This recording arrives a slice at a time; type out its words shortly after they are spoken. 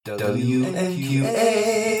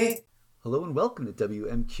WMQA. Hello and welcome to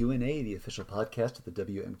WMQ&A, the official podcast of the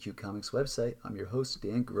WMQ Comics website. I'm your host,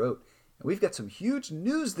 Dan Grote, and we've got some huge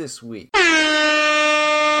news this week.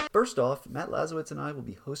 First off, Matt Lazowitz and I will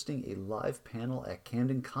be hosting a live panel at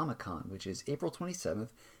Camden Comic-Con, which is April 27th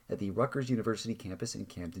at the Rutgers University campus in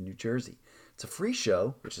Camden, New Jersey. It's a free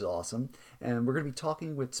show, which is awesome, and we're going to be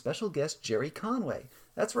talking with special guest Jerry Conway.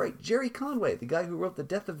 That's right, Jerry Conway, the guy who wrote The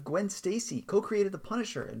Death of Gwen Stacy, co-created The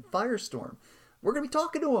Punisher and Firestorm. We're going to be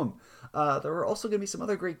talking to him. There are also going to be some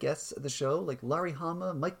other great guests at the show, like Larry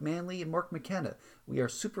Hama, Mike Manley, and Mark McKenna. We are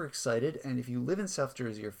super excited, and if you live in South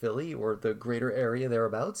Jersey or Philly or the greater area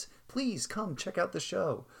thereabouts, please come check out the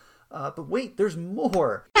show. But wait, there's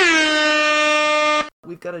more!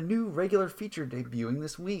 We've got a new regular feature debuting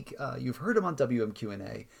this week. You've heard him on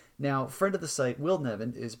WMQ&A. Now, friend of the site, Will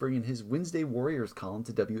Nevin, is bringing his Wednesday Warriors column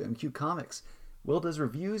to WMQ Comics. Will does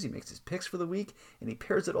reviews, he makes his picks for the week, and he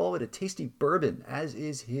pairs it all with a tasty bourbon, as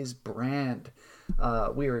is his brand.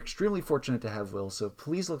 We are extremely fortunate to have Will, so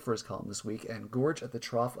please look for his column this week and gorge at the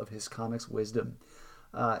trough of his comics wisdom.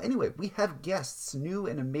 Anyway, we have guests, new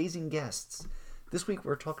and amazing guests. This week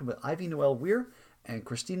we're talking about Ivy Noel Weir and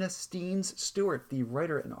Christina Steens Stewart, the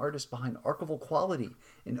writer and artist behind Archival Quality,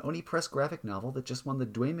 an Oni Press graphic novel that just won the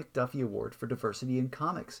Dwayne McDuffie Award for Diversity in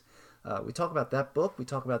Comics. We talk about that book, we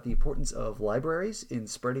talk about the importance of libraries in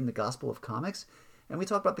spreading the gospel of comics, and we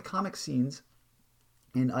talk about the comic scenes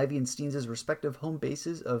in Ivy and Steens' respective home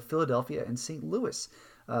bases of Philadelphia and St. Louis.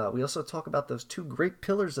 We also talk about those two great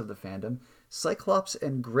pillars of the fandom, Cyclops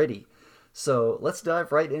and Gritty. So let's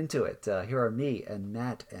dive right into it. Here are me and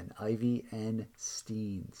Matt and Ivy and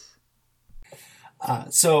Steens.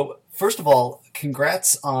 So first of all,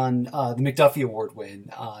 congrats on the McDuffie Award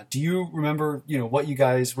win. Do you remember, what you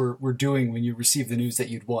guys were doing when you received the news that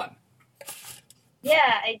you'd won?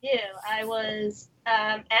 Yeah, I do. I was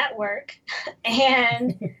at work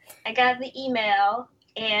and I got the email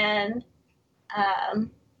and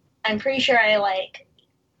I'm pretty sure I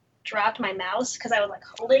dropped my mouse because I was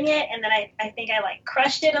holding it, and then I think I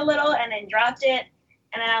crushed it a little and then dropped it,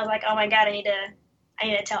 and then I was like, oh my god, I need to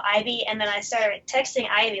tell Ivy, and then I started texting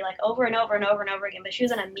Ivy over and over and over and over again, but she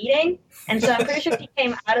was in a meeting, and so I'm pretty sure she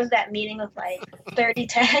came out of that meeting with 30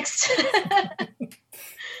 texts.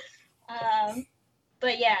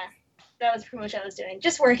 But yeah, that was pretty much what I was doing,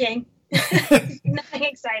 just working. Nothing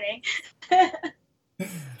exciting.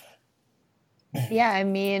 Yeah, I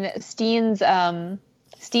mean, Steens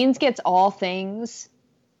gets all things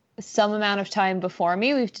some amount of time before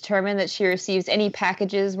me. We've determined that she receives any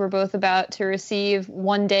packages we're both about to receive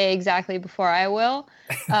one day exactly before I will.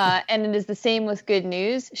 And it is the same with good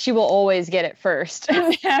news. She will always get it first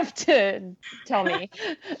and have to tell me.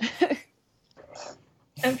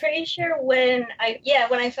 I'm pretty sure when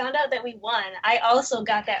I found out that we won, I also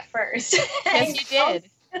got that first. Yes, you did.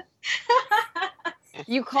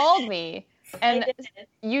 You called me. And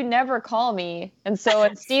you never call me. And so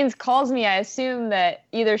when Steens calls me, I assume that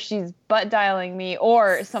either she's butt dialing me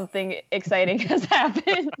or something exciting has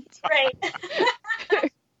happened.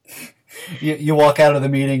 Right. You walk out of the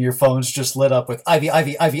meeting, your phone's just lit up with Ivy,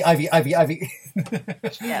 Ivy, Ivy, Ivy, Ivy, Ivy.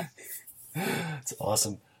 Yeah. It's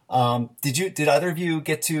awesome. Did either of you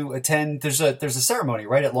get to attend? There's a ceremony,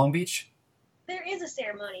 right, at Long Beach? There is a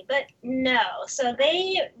ceremony, but no. So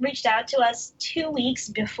they reached out to us 2 weeks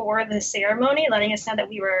before the ceremony, letting us know that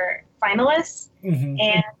we were finalists. Mm-hmm.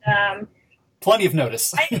 And plenty of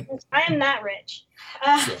notice. I am not rich,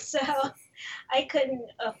 sure. So I couldn't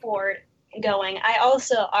afford going. I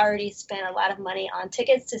also already spent a lot of money on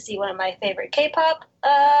tickets to see one of my favorite K-pop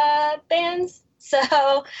bands. So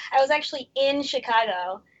I was actually in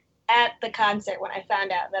Chicago at the concert when I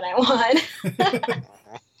found out that I won.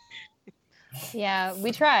 Yeah,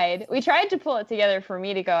 we tried. We tried to pull it together for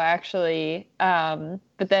me to go, actually.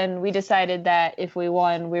 But then we decided that if we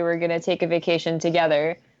won, we were going to take a vacation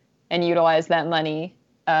together and utilize that money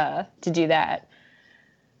to do that.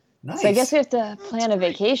 Nice. So I guess we have to plan a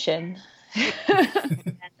vacation.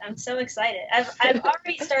 I'm so excited. I've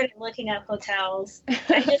already started looking up hotels.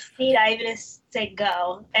 I just need Ivy to say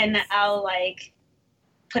go, and I'll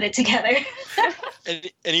put it together.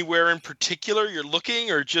 Anywhere in particular you're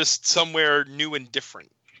looking, or just somewhere new and different?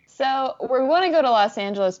 So we want to go to Los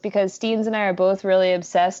Angeles because Steens and I are both really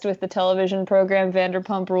obsessed with the television program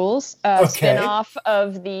Vanderpump Rules, spin-off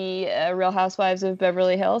of the Real Housewives of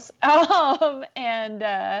Beverly Hills.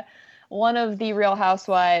 And one of the Real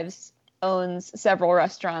Housewives owns several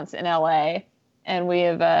restaurants in LA, and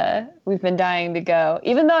we've been dying to go,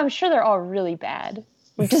 even though I'm sure they're all really bad.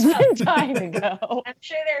 which has been dying to go. I'm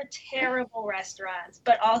sure they're terrible restaurants,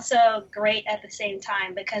 but also great at the same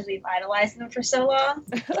time because we've idolized them for so long.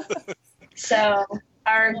 So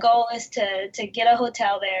our goal is to get a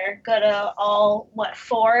hotel there, go to all,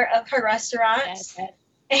 4 of her restaurants.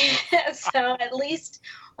 So at least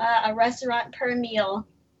a restaurant per meal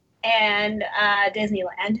and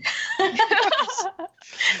Disneyland.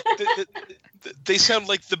 They sound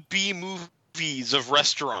like the B movies of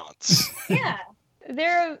restaurants. Yeah.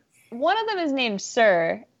 One of them is named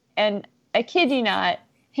Sir, and I kid you not,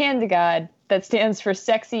 hand to God, that stands for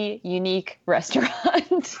Sexy Unique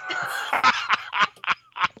Restaurant.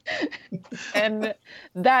 And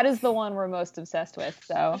that is the one we're most obsessed with.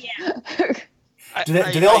 So yeah. Do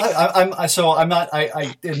they all have,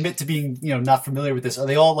 I admit to being, not familiar with this. Are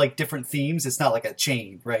they all like different themes? It's not like a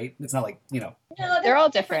chain, right? It's not like, No, they're all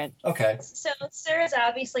different. Okay. So Sir is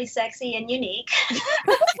obviously sexy and unique.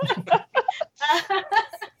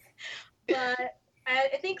 But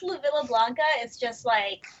I think La Villa Blanca is just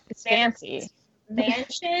like It's fancy.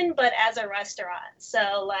 mansion, but as a restaurant.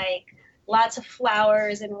 So like lots of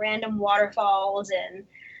flowers and random waterfalls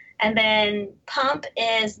and then Pump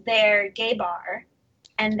is their gay bar.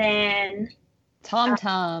 And then Tom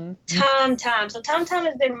Tom. Tom Tom. So Tom Tom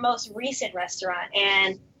is their most recent restaurant.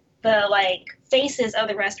 And the faces of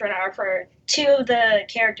the restaurant are for 2 of the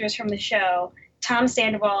characters from the show, Tom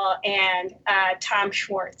Sandoval and Tom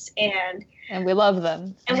Schwartz. And we love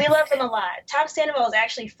them. And we love them a lot. Tom Sandoval is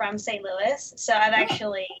actually from St. Louis, so I've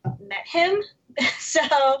actually met him. So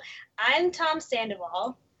I'm Tom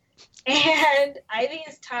Sandoval, and Ivy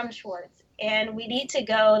is Tom Schwartz, and we need to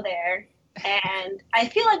go there. And I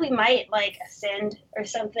feel like we might ascend or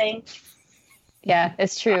something. Yeah,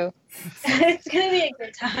 it's true. It's gonna be a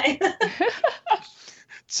good time.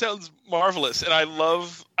 Sounds marvelous, and I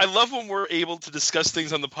love when we're able to discuss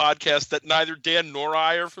things on the podcast that neither Dan nor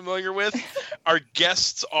I are familiar with. Our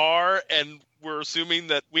guests are, and we're assuming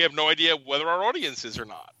that we have no idea whether our audience is or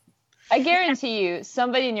not. I guarantee you,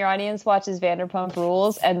 somebody in your audience watches Vanderpump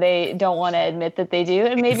Rules, and they don't want to admit that they do,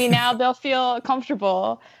 and maybe now they'll feel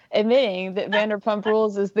comfortable admitting that Vanderpump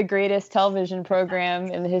Rules is the greatest television program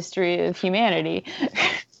in the history of humanity.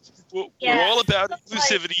 Yeah, we're all about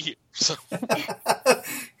inclusivity here. So.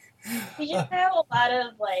 We just have a lot of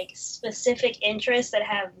specific interests that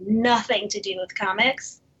have nothing to do with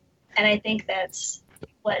comics, and I think that's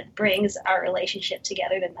what brings our relationship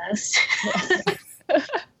together the most.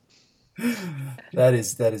 That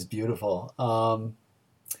is beautiful.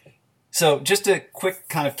 So just a quick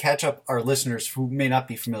kind of catch up our listeners who may not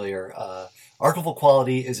be familiar. Archival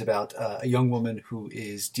Quality is about a young woman who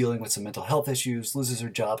is dealing with some mental health issues, loses her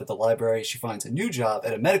job at the library. She finds a new job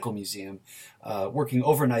at a medical museum, working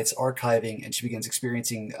overnights archiving, and she begins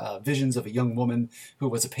experiencing visions of a young woman who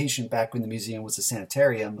was a patient back when the museum was a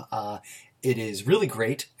sanitarium. It is really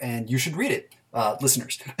great, and you should read it,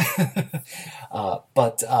 listeners.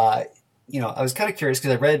 But I was kind of curious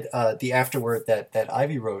because I read the afterword that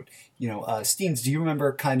Ivy wrote. Steens, do you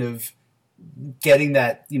remember kind of getting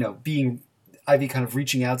that, being Ivy kind of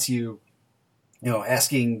reaching out to you,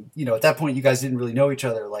 asking, at that point you guys didn't really know each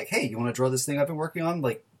other, like, hey, you want to draw this thing I've been working on?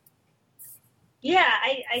 Yeah,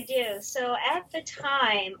 I do. So at the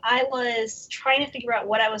time, I was trying to figure out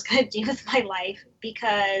what I was going to do with my life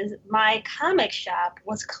because my comic shop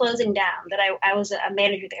was closing down. That I was a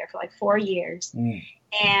manager there for 4 years. Mm.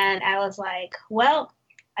 And I was like, well,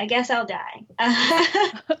 I guess I'll die.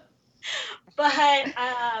 But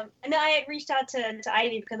no, I had reached out to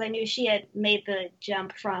Ivy because I knew she had made the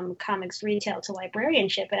jump from comics retail to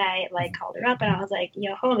librarianship. And I called her up and I was like,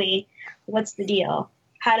 homie, what's the deal?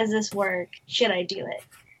 How does this work? Should I do it?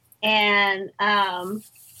 And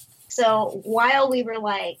so while we were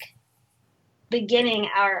beginning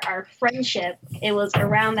our friendship, it was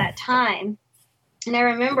around that time. And I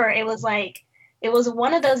remember it was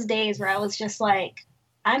one of those days where I was just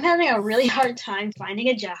I'm having a really hard time finding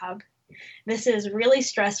a job. This is really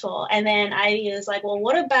stressful. And then Ivy was like, well,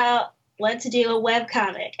 what about let's do a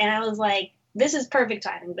webcomic? And I was like, this is perfect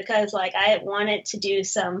timing because I wanted to do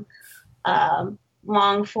some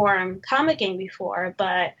long form comicking before,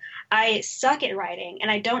 but I suck at writing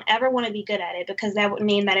and I don't ever want to be good at it because that would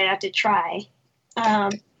mean that I'd have to try.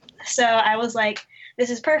 So I was like,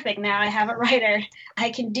 this is perfect. Now I have a writer.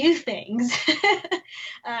 I can do things.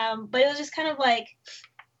 But it was just kind of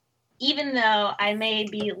even though I may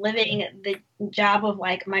be living the job of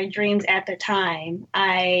my dreams at the time,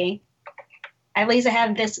 at least I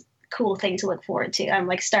have this cool thing to look forward to. I'm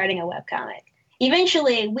starting a webcomic.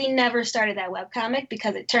 Eventually, we never started that webcomic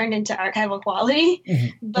because it turned into Archival Quality.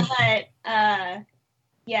 Mm-hmm. But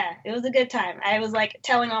Yeah, it was a good time. I was like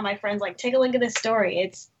telling all my friends, like, take a look at this story.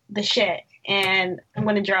 It's the shit, and I'm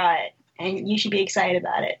going to draw it, and you should be excited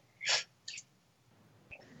about it.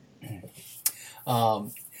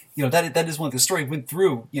 That is one. The story went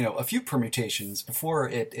through a few permutations before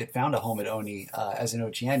it found a home at Oni as an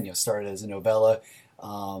OGN. Started as a novella.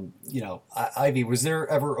 Ivy, was there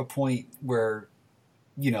ever a point where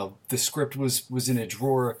the script was in a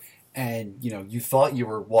drawer and you thought you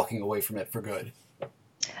were walking away from it for good?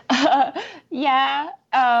 Yeah.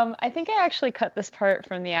 I think I actually cut this part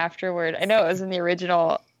from the afterword. I know it was in the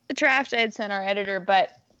original draft I had sent our editor,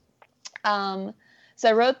 but so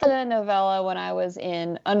I wrote the novella when I was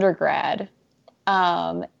in undergrad,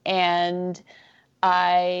 and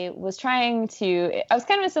I was kind of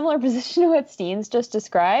in a similar position to what Steen's just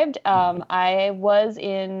described. I was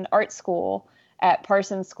in art school at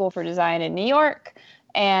Parsons School for Design in New York,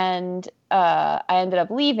 and I ended up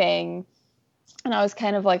leaving, and I was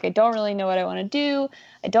kind of like, I don't really know what I want to do.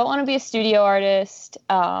 I don't want to be a studio artist.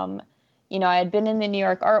 I had been in the New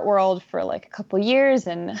York art world for like a couple years,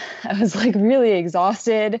 and I was like really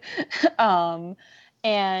exhausted.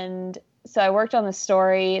 And so I worked on this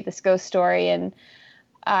ghost story, and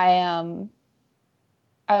I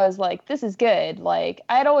was like, this is good. Like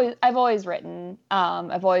I've always written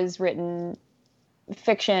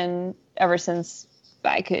fiction ever since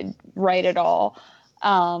I could write at all.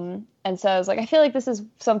 And so I was like, I feel like this is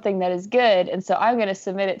something that is good. And so I'm going to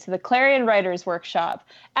submit it to the Clarion Writers Workshop,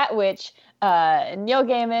 at which Neil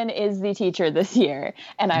Gaiman is the teacher this year.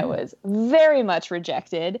 And I was very much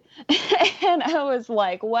rejected. And I was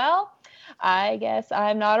like, well, I guess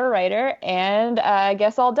I'm not a writer, and I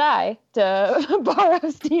guess I'll die, to borrow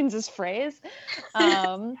Steen's phrase.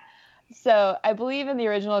 So I believe in the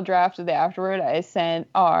original draft of the afterword, I sent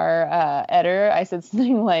our editor, I said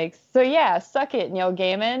something like, so yeah, suck it, Neil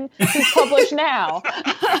Gaiman, who's published now.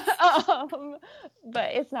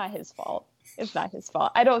 But it's not his fault. It's not his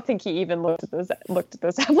fault. I don't think he even looked at those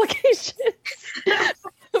applications.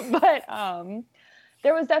 But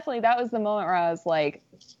that was the moment where I was like,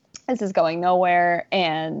 this is going nowhere,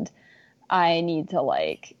 and I need to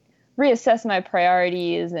like reassess my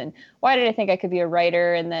priorities, and why did I think I could be a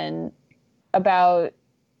writer? And then about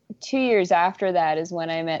 2 years after that is when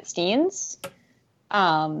I met Steen's.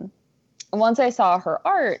 Once I saw her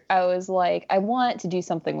art, I was like, I want to do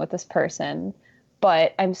something with this person,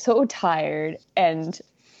 but I'm so tired, and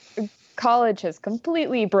college has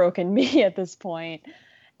completely broken me at this point.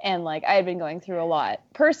 And like, I had been going through a lot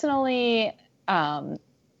personally.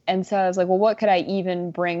 And so I was like, well, what could I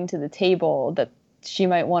even bring to the table that she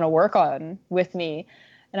might want to work on with me?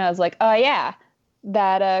 And I was like, oh yeah,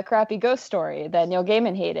 that crappy ghost story that Neil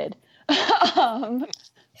Gaiman hated.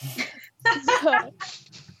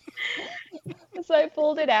 So I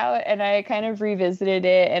pulled it out, and I kind of revisited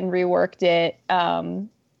it and reworked it. And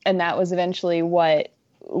that was eventually what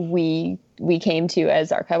we came to as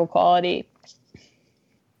Archival Quality.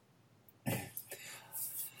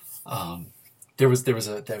 There was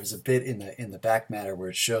a bit in the back matter where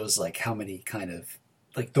it shows like how many kind of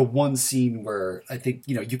like the one scene where I think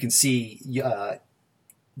you can see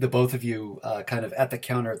the both of you kind of at the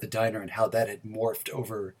counter at the diner, and how that had morphed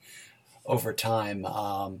over time.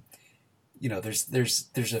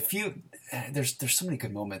 There's a few there's so many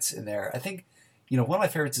good moments in there. I think one of my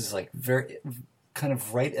favorites is like very kind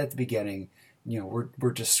of right at the beginning.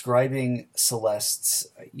 We're describing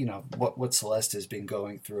Celeste's, what Celeste has been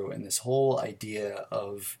going through, and this whole idea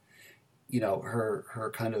of,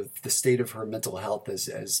 her kind of the state of her mental health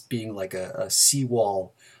as being like a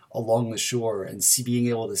seawall along the shore, and being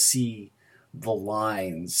able to see the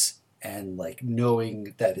lines, and like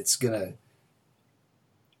knowing that it's gonna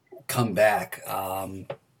come back.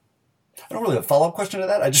 I don't really have a follow-up question to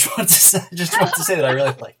that. I just want to say that I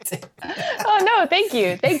really liked it. Oh no, thank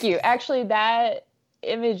you. Actually, that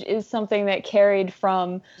image is something that carried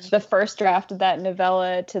from the first draft of that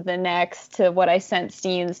novella to the next, to what I sent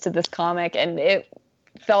Steen's, to this comic, and it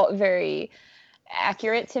felt very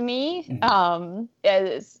accurate to me,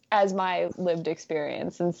 as my lived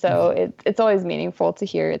experience. And so it's always meaningful to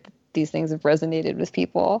hear that these things have resonated with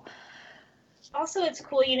people. Also, it's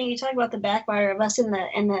cool, you talk about the backfire of us in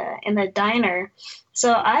the diner.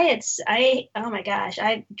 So oh my gosh,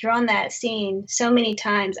 I've drawn that scene so many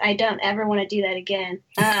times. I don't ever want to do that again.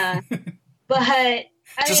 But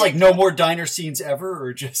like no more diner scenes ever,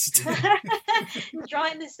 or just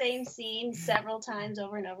drawing the same scene several times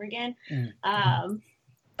over and over again.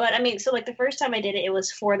 But I mean, so like the first time I did it, it was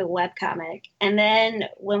for the webcomic, and then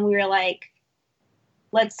when we were like,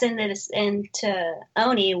 let's send this into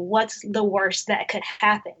Oni, what's the worst that could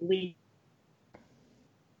happen?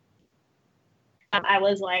 I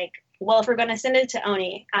was like, well, if we're going to send it to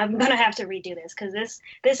Oni, I'm going to have to redo this because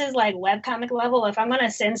this is like webcomic level. If I'm going to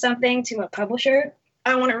send something to a publisher,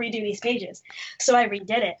 I want to redo these pages. So I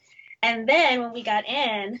redid it. And then when we got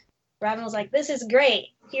in, Robin was like, this is great.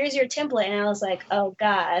 Here's your template. And I was like, oh,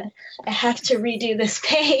 God, I have to redo this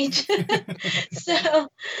page. So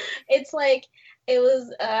it's like, it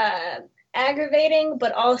was aggravating,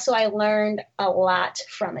 but also I learned a lot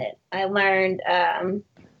from it. I learned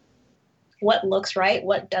what looks right,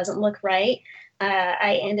 what doesn't look right.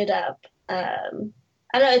 I ended up, I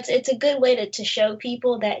don't know, it's a good way to show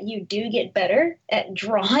people that you do get better at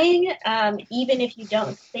drawing, even if you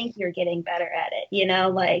don't think you're getting better at it. You know,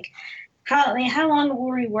 like, how long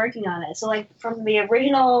were we working on it? So, like, from the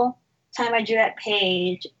original time I drew that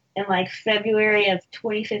page in, like, February of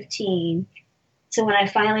 2015, so when I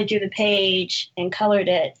finally drew the page and colored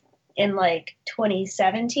it in, like,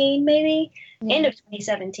 2017, maybe, end of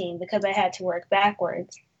 2017, because I had to work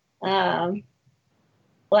backwards. Like,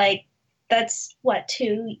 that's, what,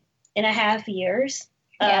 2.5 years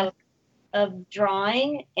of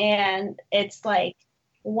drawing, and it's, like,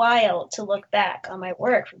 wild to look back on my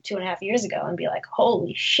work from 2.5 years ago and be like,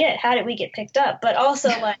 holy shit, how did we get picked up? But also,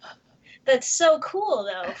 like, that's so cool,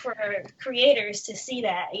 though, for creators to see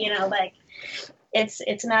that, you know, like, it's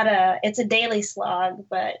a daily slog,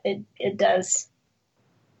 but it does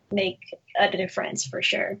make a difference for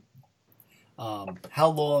sure. How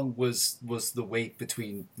long was the wait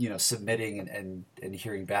between, you know, submitting and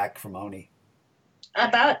hearing back from Oni?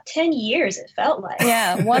 About 10 years, it felt like.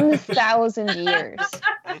 Yeah, 1,000 years.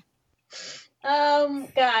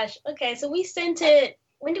 Gosh. Okay, so we sent it.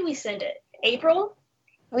 When did we send it? April?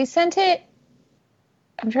 We sent it.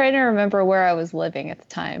 I'm trying to remember where I was living at the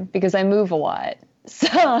time because I move a lot. So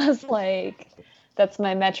I was like, that's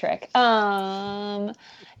my metric. Yeah,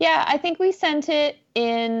 I think we sent it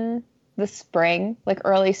in the spring, like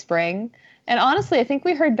early spring. And honestly, I think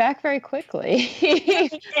we heard back very quickly. We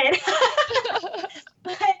did.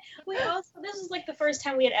 But we also, this was like the first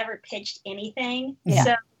time we had ever pitched anything. Yeah.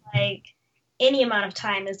 So, like, any amount of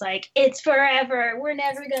time is like, it's forever. We're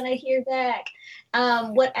never going to hear back.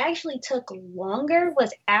 What actually took longer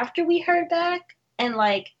was after we heard back and,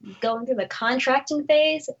 like, going through the contracting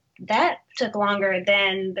phase, that took longer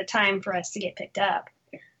than the time for us to get picked up.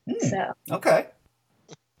 So. Okay.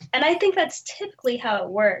 And I think that's typically how it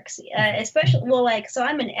works, especially, well, like, so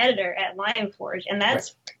I'm an editor at Lionforge, and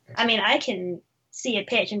that's, right. I mean, I can see a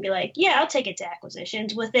pitch and be like, yeah, I'll take it to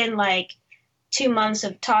acquisitions within, like, 2 months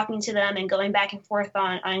of talking to them and going back and forth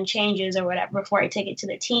on changes or whatever before I take it to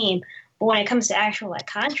the team. But when it comes to actual, like,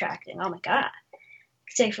 contracting, oh, my God, it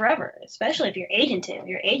can take forever, especially if you're agented.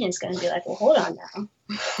 Your agent's going to be like, well, hold on now.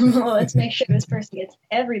 Let's make sure this person gets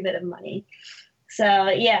every bit of money. So,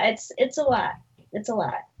 yeah, it's a lot. It's a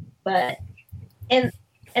lot. But in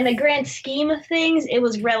the grand scheme of things, it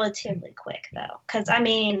was relatively quick, though. Because, I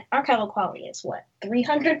mean, archival quality is, what,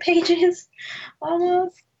 300 pages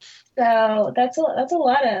almost? So that's a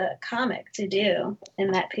lot of comic to do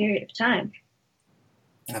in that period of time.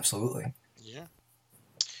 Absolutely. Yeah.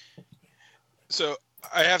 So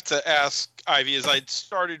I have to ask, Ivy, as I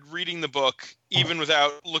started reading the book, even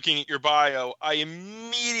without looking at your bio, I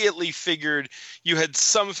immediately figured you had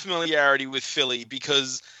some familiarity with Philly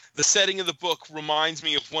because the setting of the book reminds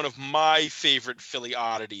me of one of my favorite Philly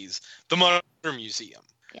oddities, the Mutter Museum.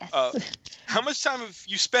 Yes. How much time have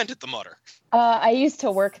you spent at the Mutter? I used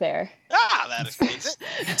to work there. Ah, that explains it.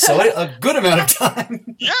 So a good amount of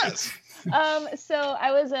time. Yes. So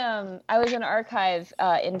I was an archive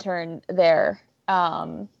intern there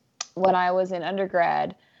when I was in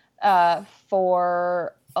undergrad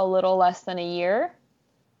for a little less than a year.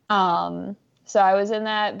 So I was in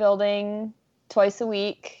that building twice a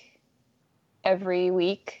week, every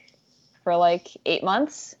week for like 8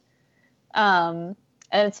 months.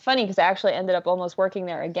 And it's funny because I actually ended up almost working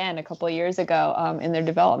there again a couple of years ago in their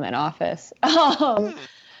development office. So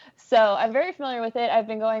I'm very familiar with it. I've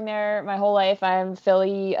been going there my whole life. I'm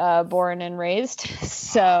Philly born and raised.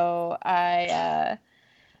 So I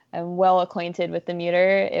am well acquainted with the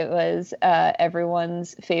Mutter. It was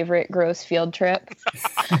everyone's favorite gross field trip.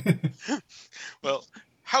 Well,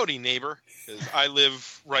 howdy, neighbor. 'Cause I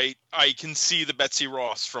live right. I can see the Betsy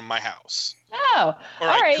Ross from my house. Oh, or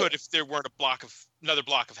all I right. could if there weren't another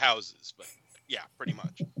block of houses. But yeah, pretty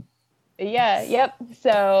much. Yeah. Yep.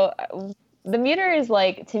 So the Mutter is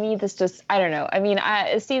like, to me, this just, I don't know. I mean,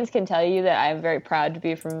 Steens can tell you that I'm very proud to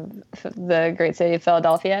be from the great city of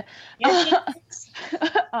Philadelphia.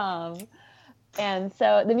 And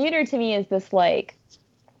so the Mutter to me is this like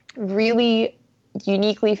really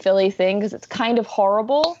uniquely Philly thing because it's kind of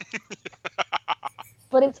horrible,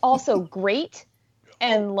 but it's also great.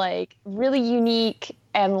 and like really unique,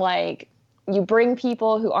 and like you bring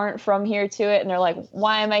people who aren't from here to it and they're like,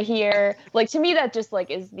 why am I here? Like, to me, that just like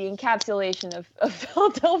is the encapsulation of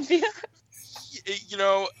Philadelphia. You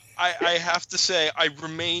know, I have to say, I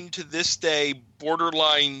remain to this day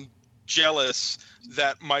borderline jealous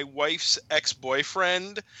that my wife's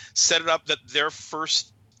ex-boyfriend set it up that their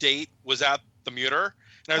first date was at the Muter.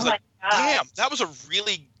 And I was like, damn, that was a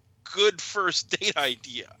really good first date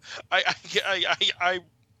idea. I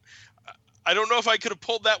don't know if I could have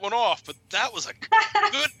pulled that one off, but that was a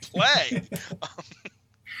good play.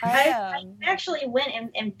 I actually went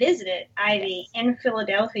and visited Ivy in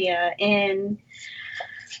Philadelphia in,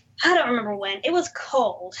 I don't remember when. It was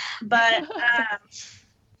cold, but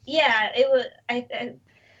yeah, it was. I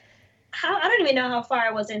don't even know how far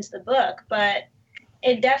I was into the book, but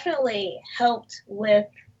it definitely helped with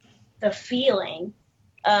the feeling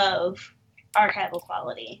of archival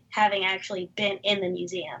quality, having actually been in the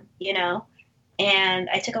museum, you know? And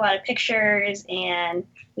I took a lot of pictures, and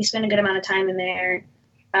we spent a good amount of time in there.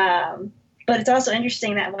 But it's also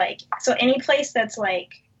interesting that, like, so any place that's, like,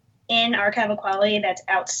 in archival quality that's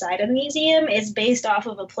outside of the museum is based off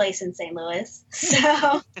of a place in St. Louis.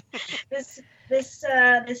 So this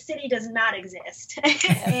city does not exist.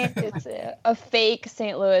 It's a fake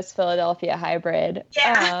St. Louis Philadelphia hybrid.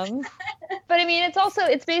 Yeah. But I mean,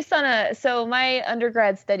 it's based on so my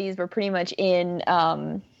undergrad studies were pretty much in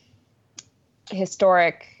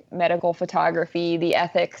historic medical photography, the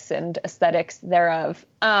ethics and aesthetics thereof.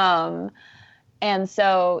 And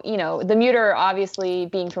so, you know, the Muter, obviously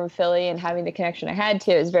being from Philly and having the connection I had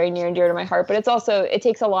to, is very near and dear to my heart. But it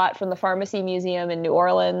takes a lot from the Pharmacy Museum in New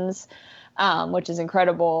Orleans, which is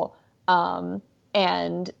incredible.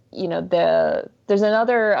 And, you know, there's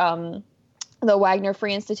another, the Wagner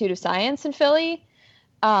Free Institute of Science in Philly,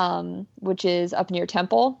 which is up near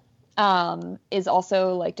Temple, is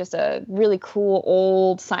also like just a really cool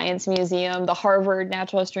old science museum. The Harvard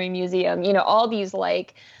Natural History Museum, you know, all these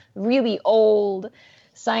like really old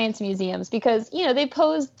science museums, because, you know, they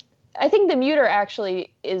posed, I think the Muter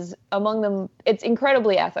actually is among them. It's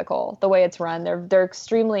incredibly ethical the way it's run. They're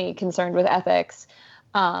extremely concerned with ethics,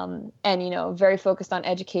 and, you know, very focused on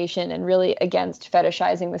education and really against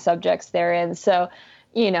fetishizing the subjects therein. So,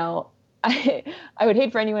 you know, I would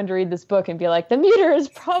hate for anyone to read this book and be like, the Muter is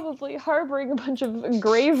probably harboring a bunch of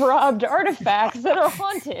grave-robbed artifacts that are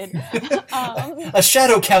haunted. A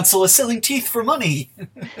shadow council is selling teeth for money.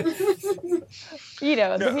 You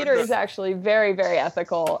know, the Muter is actually very, very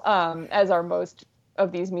ethical, as are most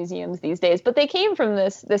of these museums these days. But they came from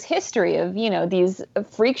this history of, you know, these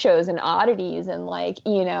freak shows and oddities and, like,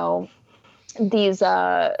 you know, these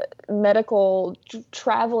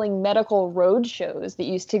traveling medical road shows that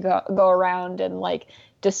used to go around and like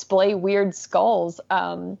display weird skulls.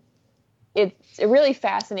 It's a really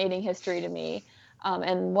fascinating history to me,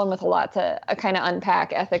 and one with a lot to kind of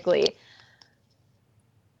unpack ethically.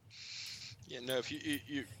 Yeah, no, if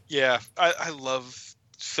you I love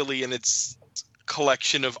Philly and its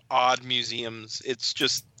collection of odd museums. It's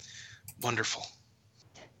just wonderful.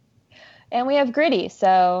 And we have Gritty,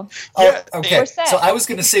 so yeah, okay. So I was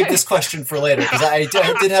going to save this question for later, because I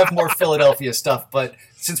did have more Philadelphia stuff, but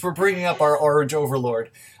since we're bringing up our Orange Overlord,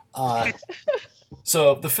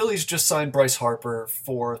 so the Phillies just signed Bryce Harper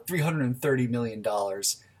for $330 million.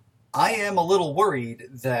 I am a little worried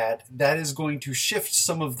that is going to shift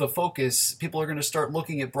some of the focus. People are going to start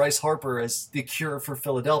looking at Bryce Harper as the cure for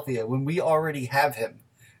Philadelphia when we already have him,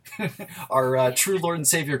 our true Lord and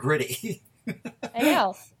Savior Gritty. I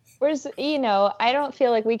know. Whereas, you know, I don't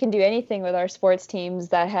feel like we can do anything with our sports teams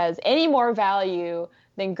that has any more value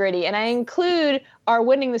than Gritty. And I include our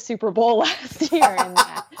winning the Super Bowl last year in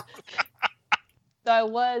that. So I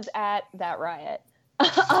was at that riot.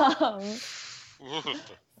 Oh, man.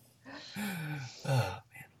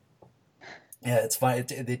 Yeah, it's fine.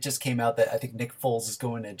 It just came out that I think Nick Foles is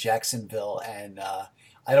going to Jacksonville. And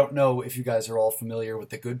I don't know if you guys are all familiar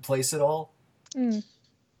with The Good Place at all. Mm.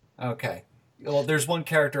 Okay. Well, there's one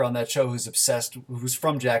character on that show who's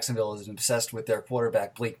from Jacksonville, is obsessed with their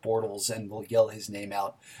quarterback Blake Bortles, and will yell his name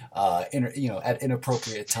out, at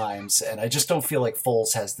inappropriate times. And I just don't feel like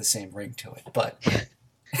Foles has the same ring to it. But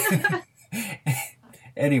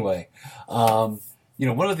anyway,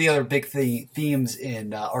 one of the other big themes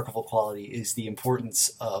in archival quality is the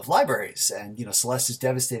importance of libraries. And, Celeste is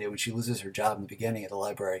devastated when she loses her job in the beginning at the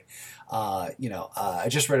library. I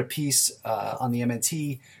just read a piece on the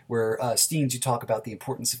MNT where, Steens, you talk about the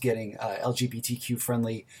importance of getting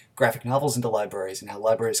LGBTQ-friendly graphic novels into libraries and how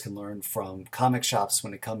libraries can learn from comic shops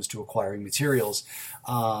when it comes to acquiring materials.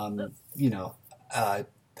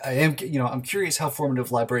 I'm curious how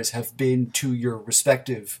formative libraries have been to your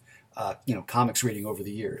respective, comics reading over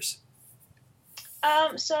the years.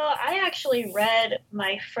 So I actually read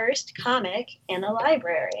my first comic in a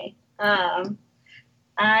library.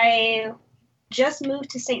 I just moved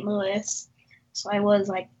to St. Louis, so I was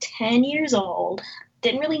like 10 years old.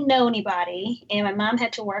 Didn't really know anybody, and my mom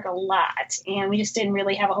had to work a lot, and we just didn't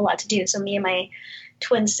really have a whole lot to do. So me and my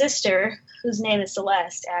twin sister, whose name is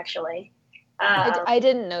Celeste, actually. I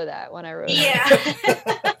didn't know that when I wrote it.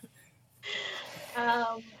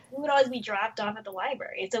 Yeah. We would always be dropped off at the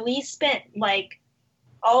library. So we spent like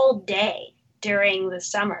all day during the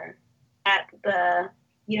summer at the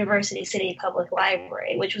University City Public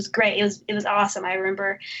Library, which was great. It was awesome. I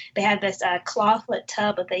remember they had this clawfoot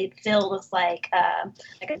tub that they filled with like a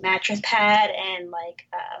mattress pad and like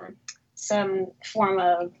some form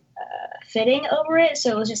of fitting over it.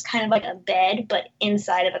 So it was just kind of like a bed, but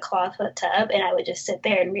inside of a clawfoot tub. And I would just sit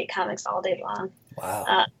there and read comics all day long.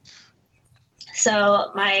 Wow.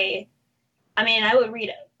 I would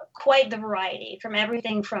read quite the variety, from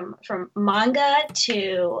everything from manga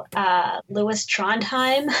to Louis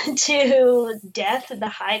Trondheim to Death, the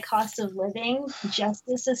High Cost of Living,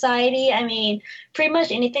 Justice Society. I mean, pretty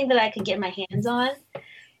much anything that I could get my hands on.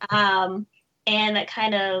 And that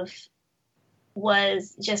kind of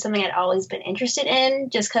was just something I'd always been interested in,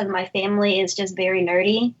 just because my family is just very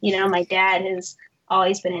nerdy. You know, my dad has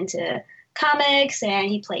always been into comics, and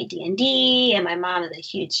he played D&D, and my mom is a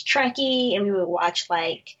huge Trekkie, and we would watch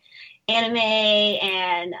like anime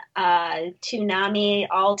and Toonami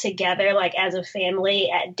all together, like as a family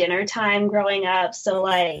at dinner time growing up. So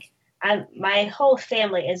like my whole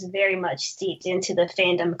family is very much steeped into the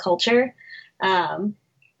fandom culture.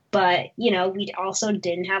 But, we also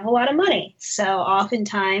didn't have a lot of money. So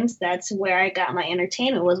oftentimes that's where I got my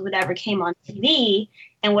entertainment, was whatever came on TV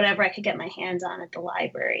and whatever I could get my hands on at the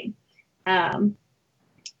library. And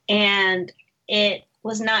it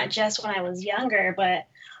was not just when I was younger, but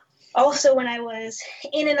also when I was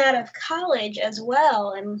in and out of college as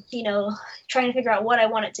well. And, trying to figure out what I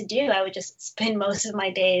wanted to do, I would just spend most of my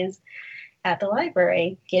days at the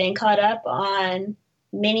library, getting caught up on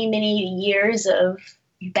many, many years of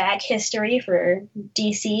back history for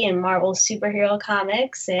DC and Marvel superhero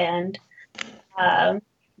comics, and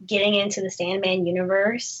getting into the Sandman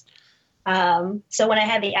universe. So when I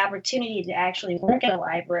had the opportunity to actually work at a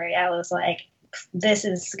library, I was like, this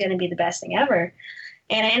is going to be the best thing ever.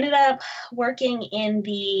 And I ended up working in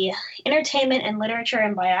the entertainment and literature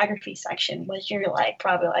and biography section, which you're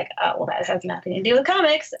probably like, oh, well, that has nothing to do with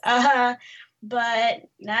comics. But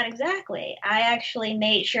not exactly. I actually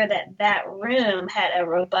made sure that room had a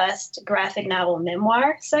robust graphic novel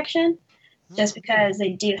memoir section, just because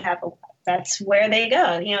they do have that's where they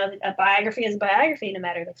go. A biography is a biography, no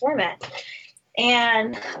matter the format.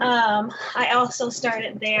 And I also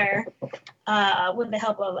started there with the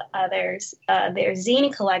help of others, their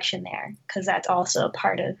zine collection there, because that's also a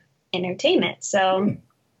part of entertainment. So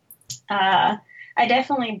I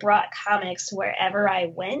definitely brought comics wherever I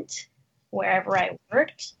went, wherever I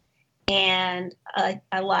worked, and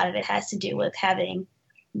a lot of it has to do with having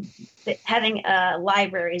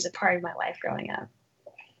libraries a part of my life growing up.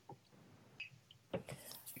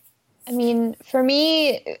 I mean, for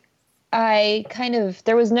me,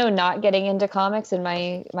 there was no not getting into comics in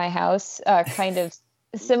my house. Kind of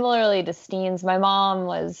similarly to Steen's, my mom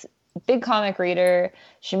was a big comic reader.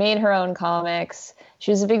 She made her own comics. She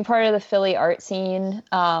was a big part of the Philly art scene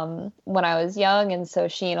when I was young, and so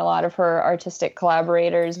she and a lot of her artistic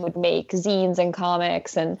collaborators would make zines and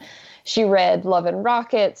comics, and she read Love and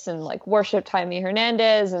Rockets and like worshipped Jaime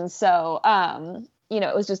Hernandez, and so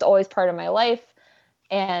it was just always part of my life.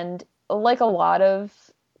 And like a lot of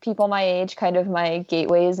people my age, kind of my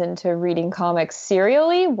gateways into reading comics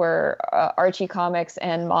serially were Archie comics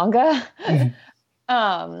and manga.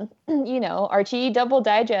 Archie double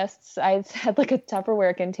digests. I had like a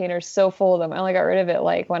Tupperware container so full of them. I only got rid of it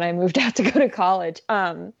like when I moved out to go to college.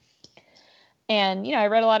 And I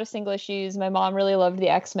read a lot of single issues. My mom really loved the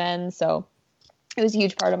X-Men, so it was a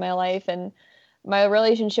huge part of my life. And my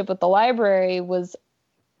relationship with the library was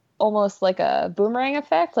almost like a boomerang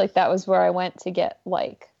effect. Like that was where I went to get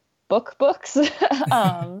like books.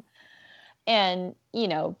 And,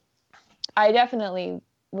 I definitely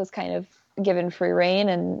was kind of given free reign,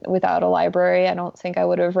 and without a library, I don't think I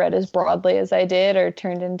would have read as broadly as I did or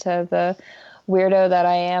turned into the weirdo that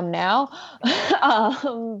I am now.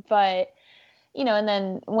 But, and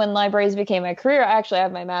then when libraries became my career, I actually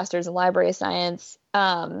have my master's in library science.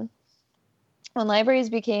 When libraries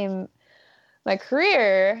became my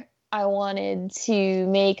career, I wanted to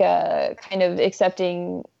make a kind of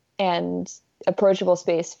accepting and approachable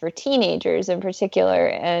space for teenagers in particular.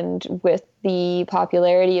 And with the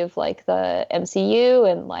popularity of like the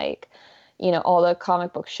MCU and like, you know, all the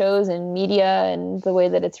comic book shows and media and the way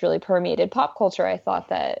that it's really permeated pop culture, I thought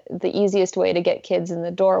that the easiest way to get kids in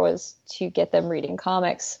the door was to get them reading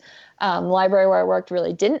comics. The library where I worked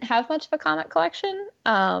really didn't have much of a comic collection.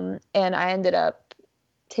 And I ended up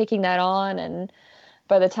taking that on. And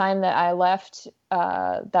by the time that I left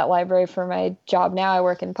that library for my job now, I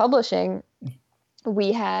work in publishing,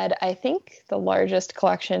 we had, I think, the largest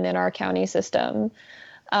collection in our county system.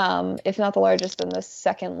 If not the largest, then the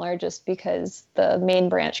second largest, because the main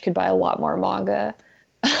branch could buy a lot more manga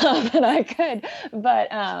than I could.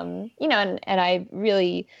 But, you know, and I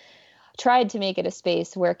really tried to make it a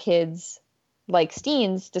space where kids, like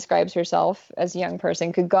Steens describes herself as a young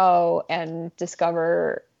person, could go and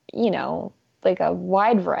discover, you know, like a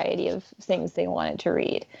wide variety of things they wanted to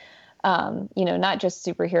read. You know, not just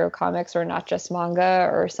superhero comics or not just manga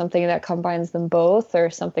or something that combines them both or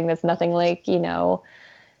something that's nothing like, you know,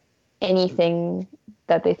 anything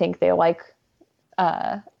that they think they like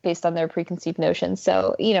based on their preconceived notions.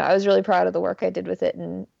 So, you know, I was really proud of the work I did with it.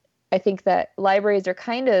 And I think that libraries are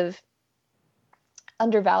kind of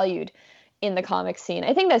undervalued in the comic scene.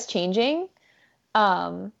 I think that's changing.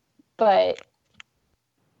 But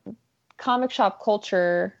comic shop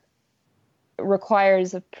culture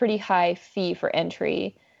requires a pretty high fee for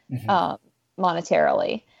entry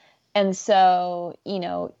monetarily. And so, you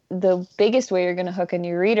know, the biggest way you're going to hook a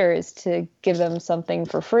new reader is to give them something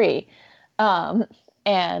for free. And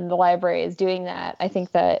the library is doing that. I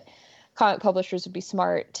think that comic publishers would be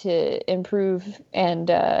smart to improve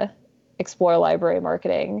and explore library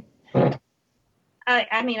marketing.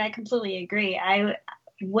 I mean, I completely agree. I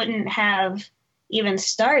wouldn't have even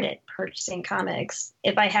started purchasing comics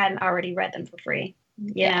if I hadn't already read them for free.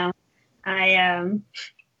 You know,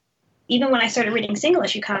 even when I started reading single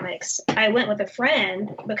issue comics, I went with a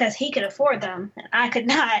friend because he could afford them and I could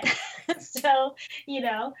not. So, you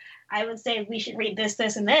know, I would say we should read this,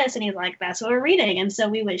 this, and this. And he's like, that's what we're reading. And so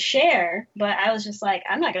we would share. But I was just like,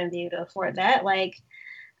 I'm not going to be able to afford that. Like,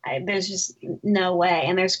 there's just no way.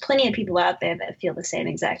 And there's plenty of people out there that feel the same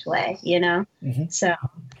exact way, you know? So,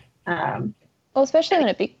 well, especially when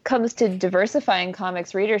it comes to diversifying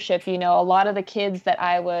comics readership, you know, a lot of the kids that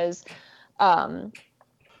I was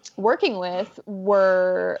working with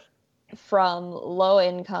were from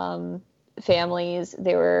low-income families.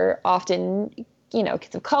 They were often, you know,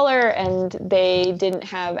 kids of color, and they didn't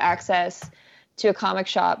have access to a comic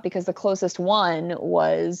shop because the closest one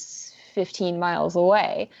was 15 miles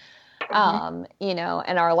away, you know,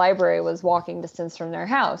 and our library was walking distance from their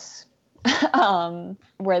house.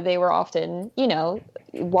 Where they were often, you know,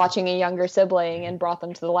 watching a younger sibling and brought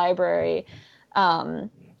them to the library.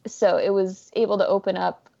 So it was able to open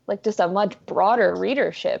up like just a much broader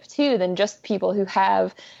readership too than just people who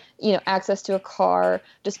have, you know, access to a car,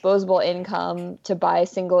 disposable income to buy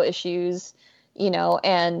single issues, you know,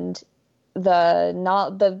 and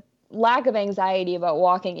the lack of anxiety about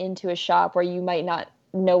walking into a shop where you might not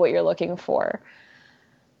know what you're looking for.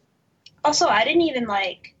 Also, I didn't even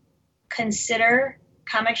consider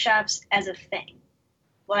comic shops as a thing.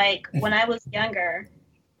 Like when I was younger,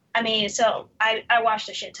 I mean, so I watched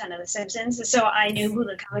a shit ton of The Simpsons, so I knew who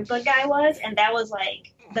the comic book guy was, and that was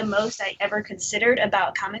like the most I ever considered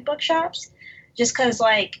about comic book shops, just because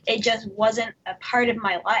like it just wasn't a part of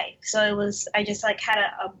my life. So it was, I just like had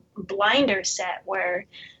a blinder set where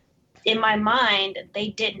in my mind they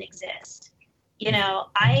didn't exist. You know,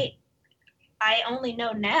 I only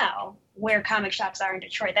know now where comic shops are in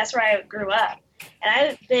Detroit. That's where I grew up. And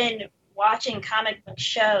I've been watching comic book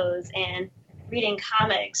shows and reading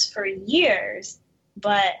comics for years,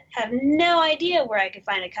 but have no idea where I could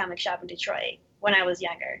find a comic shop in Detroit when I was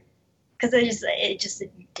younger. Because it just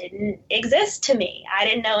didn't exist to me. I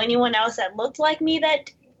didn't know anyone else that looked like me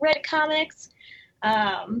that read comics.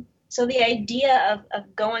 So the idea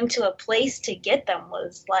of going to a place to get them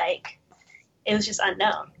was like, it was just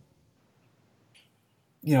unknown.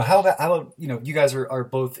 You know, how about, you know, you guys are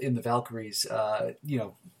both in the Valkyries, you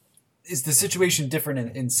know, is the situation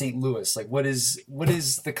different in St. Louis? Like what is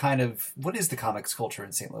the comics culture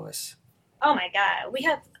in St. Louis? Oh my God. We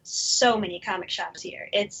have so many comic shops here.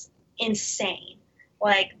 It's insane.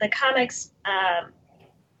 Like the comics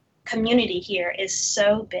community here is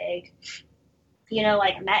so big. You know,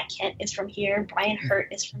 like Matt Kent is from here. Brian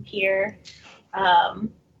Hurt is from here.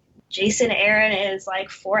 Jason Aaron is like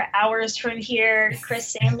 4 hours from here. Chris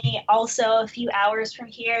Stanley also a few hours from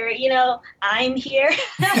here. You know, I'm here.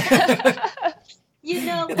 You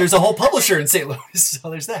know, there's a whole publisher in St. Louis, so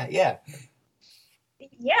there's that. Yeah.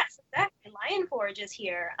 Yes, exactly. Lion Forge is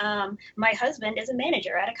here. My husband is a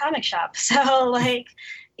manager at a comic shop, so like,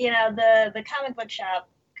 the comic book shop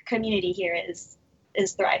community here is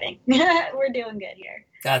thriving. We're doing good here.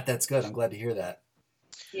 That's good. I'm glad to hear that.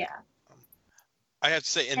 Yeah. I have to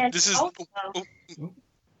say, and this is. Also,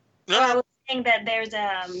 I was saying that there's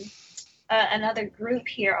another group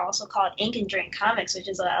here also called Ink and Drink Comics, which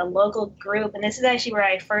is a local group, and this is actually where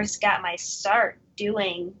I first got my start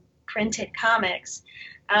doing printed comics.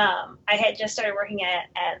 I had just started working at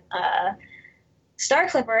Star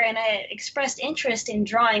Clipper, and I expressed interest in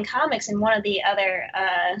drawing comics, and one of the other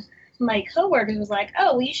my coworkers was like,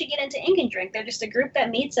 "Oh, well, you should get into Ink and Drink. They're just a group that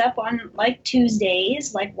meets up on like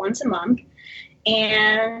Tuesdays, like once a month,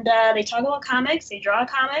 and they talk about comics, they draw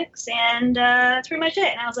comics, and that's pretty much it."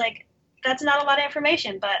 And I was like, "That's not a lot of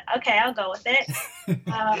information, but okay, I'll go with it."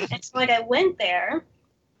 And so like I went there,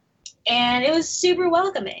 and it was super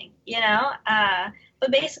welcoming, But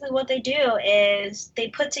basically what they do is they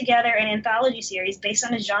put together an anthology series based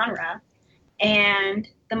on a genre, and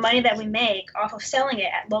the money that we make off of selling it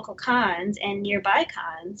at local cons and nearby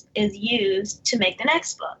cons is used to make the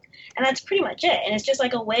next book. And that's pretty much it. And it's just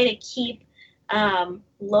like a way to keep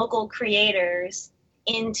local creators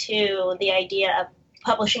into the idea of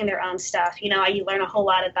publishing their own stuff. You learn a whole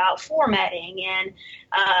lot about formatting and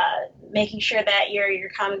making sure that your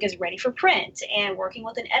comic is ready for print, and working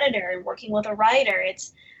with an editor and working with a writer.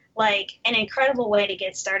 It's like an incredible way to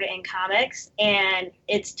get started in comics, and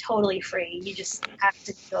it's totally free. You just have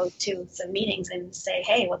to go to some meetings and say,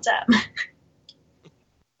 "Hey, what's up?"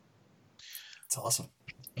 It's awesome.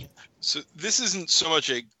 So this isn't so much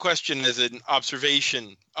a question as an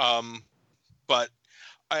observation, but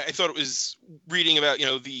I thought it was reading about,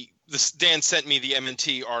 Dan sent me the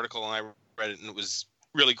MNT article, and I read it, and it was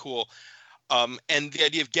really cool. And the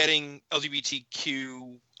idea of getting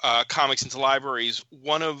LGBTQ comics into libraries,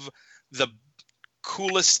 one of the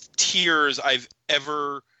coolest tiers I've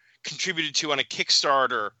ever contributed to on a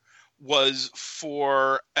Kickstarter was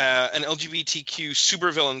for an LGBTQ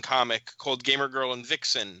supervillain comic called Gamer Girl and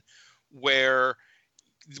Vixen, where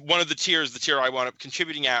one of the tier I wound up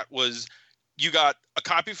contributing at was you got a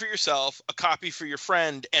copy for yourself, a copy for your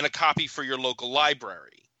friend, and a copy for your local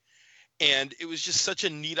library. And it was just such a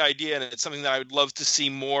neat idea, and it's something that I would love to see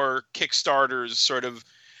more Kickstarters sort of,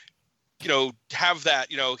 have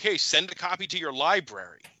that, hey, send a copy to your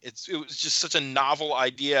library. It was just such a novel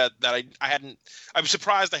idea that I was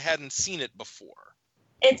surprised I hadn't seen it before.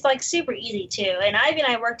 It's like super easy too. And Ivy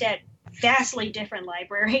and I worked at vastly different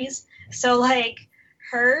libraries. So like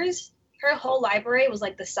her whole library was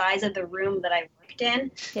like the size of the room that I worked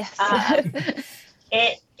in. Yes.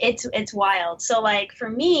 It's wild. So like for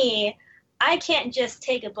me, I can't just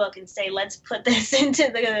take a book and say, let's put this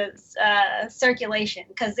into the circulation,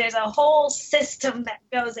 because there's a whole system that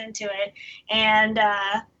goes into it, and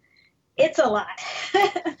it's a lot.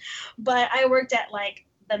 But I worked at like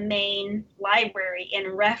the main library in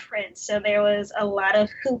reference, so there was a lot of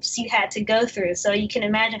hoops you had to go through. So you can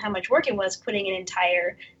imagine how much work it was putting an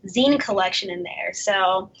entire zine collection in there.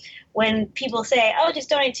 So when people say, oh, just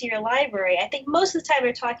donate to your library, I think most of the time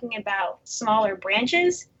they're talking about smaller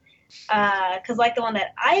branches. Because like the one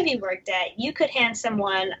that Ivy worked at, you could hand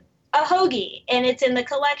someone a hoagie and it's in the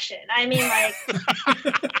collection. I mean, like,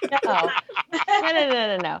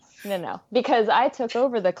 no. Because I took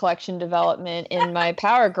over the collection development in my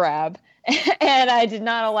Power Grab, and I did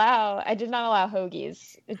not allow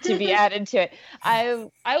hoagies to be added to it. I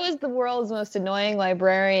was the world's most annoying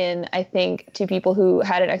librarian, I think, to people who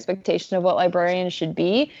had an expectation of what librarians should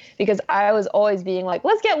be, because I was always being like,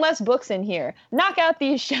 let's get less books in here. Knock out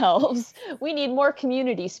these shelves. We need more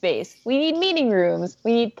community space. We need meeting rooms.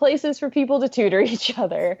 We need places for people to tutor each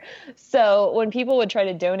other. So when people would try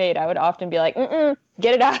to donate, I would often be like,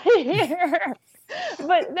 get it out of here.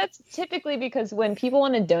 But that's typically because when people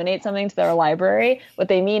want to donate something to their library, what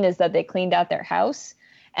they mean is that they cleaned out their house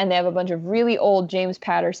and they have a bunch of really old James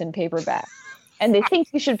Patterson paperbacks, and they think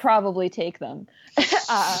you should probably take them.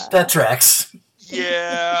 That tracks.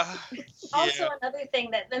 Yeah. Also, another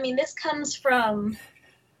thing this comes from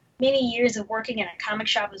many years of working in a comic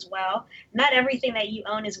shop as well. Not everything that you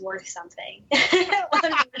own is worth something.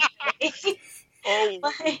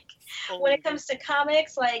 When it comes to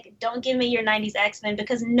comics, like, don't give me your 90s X-Men,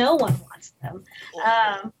 because no one wants them.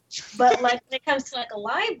 But like when it comes to like a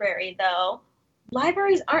library, though,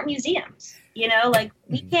 libraries aren't museums. Like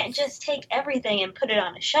we can't just take everything and put it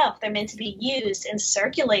on a shelf. They're meant to be used and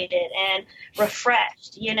circulated and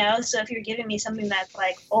refreshed, So if you're giving me something that's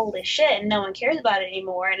like old as shit and no one cares about it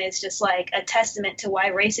anymore, and it's just like a testament to why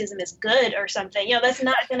racism is good or something, that's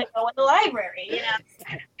not going to go in the library,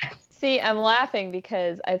 See, I'm laughing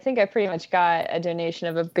because I think I pretty much got a donation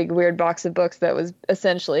of a big weird box of books that was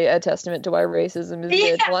essentially a testament to why racism is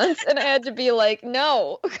good once, and I had to be like,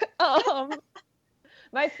 no.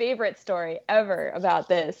 My favorite story ever about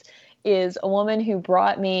this is a woman who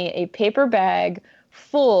brought me a paper bag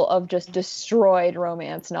full of just destroyed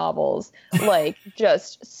romance novels, like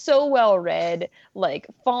just so well read, like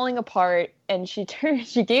falling apart. And she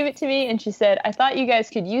gave it to me and she said, "I thought you guys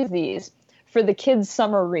could use these for the kids'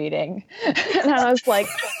 summer reading." And I was like,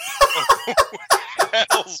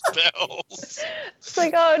 Bells, bells. It's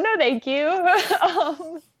like, oh, no, thank you.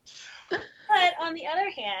 But on the other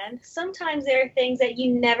hand, sometimes there are things that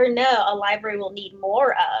you never know a library will need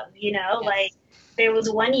more of, you know? Yes. Like, there was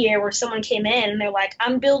one year where someone came in and they're like,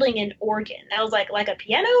 "I'm building an organ." And I was like a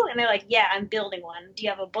piano? And they're like, "Yeah, I'm building one. Do you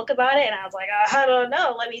have a book about it?" And I was like, "I don't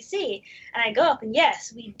know. Let me see." And I go up and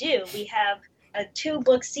yes, we do. We have a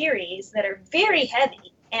 2-book series that are very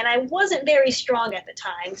heavy. And I wasn't very strong at the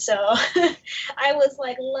time. So I was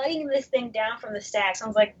like lugging this thing down from the stacks. I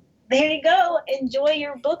was like, "There you go. Enjoy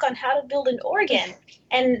your book on how to build an organ."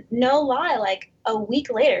 And no lie, like a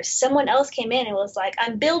week later, someone else came in and was like,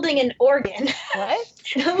 "I'm building an organ." What?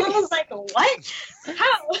 And I was like, "What?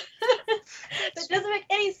 How?" That doesn't make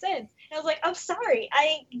any sense. And I was like, "I'm sorry.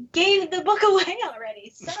 I gave the book away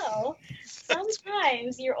already." So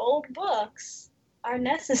sometimes your old books are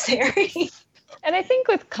necessary. And I think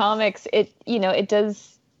with comics, it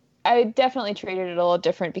does. I definitely treated it a little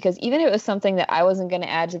different because even if it was something that I wasn't going to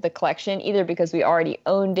add to the collection, either because we already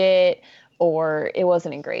owned it or it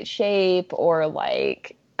wasn't in great shape or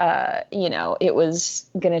like, it was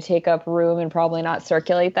going to take up room and probably not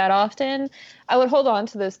circulate that often, I would hold on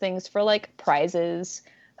to those things for like prizes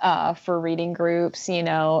for reading groups.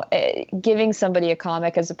 Giving somebody a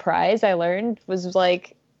comic as a prize, I learned, was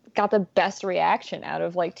like got the best reaction out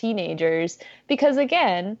of like teenagers because,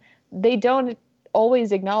 again, they don't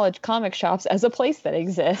always acknowledge comic shops as a place that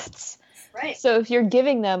exists. Right. So if you're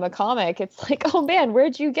giving them a comic, it's like, "Oh man,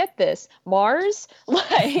 where'd you get this? Mars?"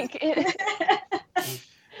 Like I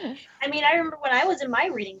mean, I remember when I was in my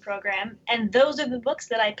reading program, and those are the books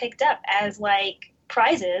that I picked up as like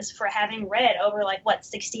prizes for having read over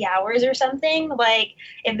 60 hours or something. Like,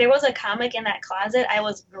 if there was a comic in that closet, I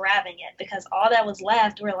was grabbing it because all that was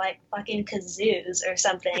left were like fucking kazoos or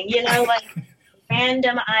something, like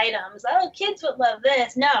random items. Oh, kids would love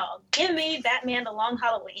this. No, give me Batman The Long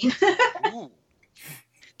Halloween. Ooh,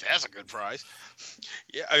 that's a good prize.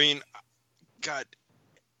 Yeah, I mean, God,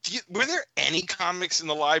 were there any comics in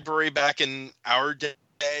the library back in our day,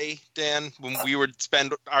 Dan, when we would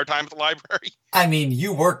spend our time at the library? I mean,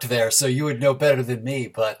 you worked there, so you would know better than me,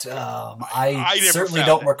 but I certainly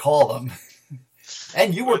don't recall them.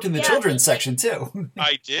 And you worked in the children's section, too.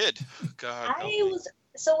 I did. God.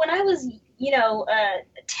 So when I was,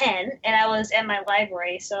 10 and I was at my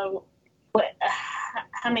library, so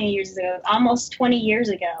how many years ago? Almost 20 years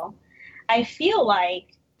ago, I feel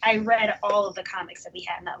like I read all of the comics that we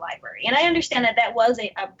had in that library. And I understand that was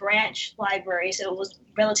a branch library, so it was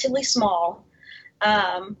relatively small.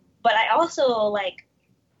 But I also,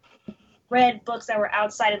 read books that were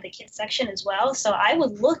outside of the kids section as well. So I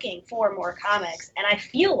was looking for more comics, and I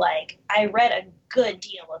feel like I read a good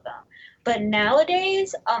deal of them. But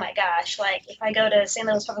nowadays, oh my gosh, if I go to St.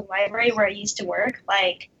 Louis Public Library where I used to work,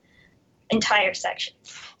 entire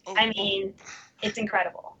sections. Oh. I mean, it's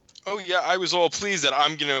incredible. Oh yeah, I was all pleased that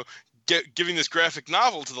I'm giving this graphic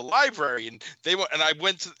novel to the library, and I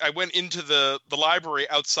went into the library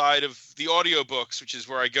outside of the audiobooks, which is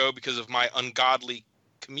where I go because of my ungodly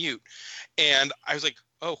commute. And I was like,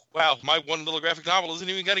 "Oh wow, my one little graphic novel isn't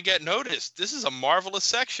even going to get noticed. This is a marvelous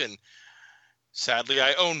section." Sadly,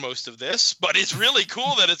 I own most of this, but it's really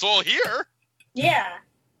cool that it's all here. Yeah.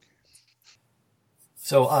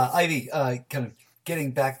 So, Ivy, kind of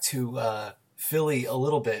getting back to Philly a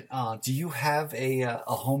little bit, do you have a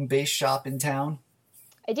home base shop in town?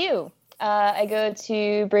 I do. I go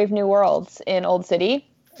to Brave New Worlds in Old City.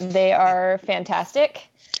 They are fantastic.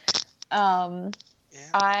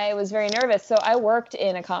 I was very nervous. So I worked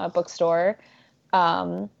in a comic book store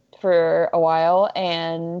for a while,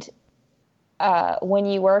 and when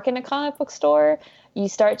you work in a comic book store, you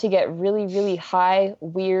start to get really, really high,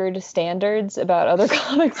 weird standards about other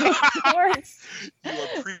comic book stores. You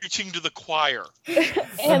are preaching to the choir.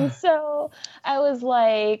 And so I was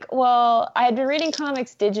like, well, I had been reading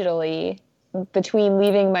comics digitally between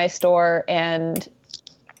leaving my store and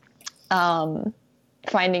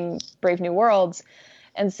finding Brave New Worlds.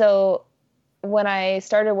 And so when I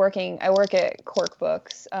started working, I work at Cork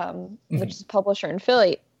Books, which is a publisher in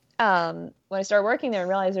Philly. when I started working there and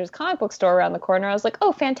realized there's a comic book store around the corner, I was like,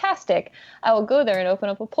 oh, fantastic. I will go there and open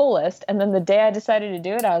up a pull list. And then the day I decided to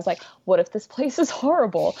do it, I was like, what if this place is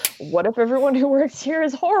horrible? What if everyone who works here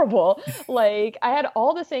is horrible? Like, I had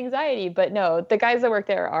all this anxiety, but no, the guys that work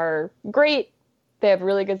there are great. They have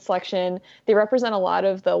really good selection. They represent a lot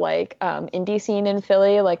of the indie scene in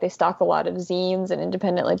Philly. Like, they stock a lot of zines and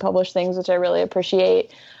independently published things, which I really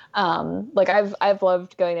appreciate. I've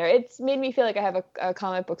loved going there. It's made me feel like I have a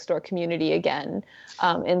comic book store community again,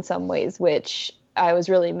 in some ways, which I was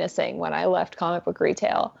really missing when I left comic book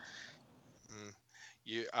retail.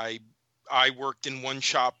 I worked in one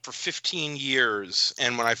shop for 15 years,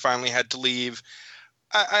 and when I finally had to leave,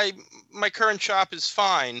 my current shop is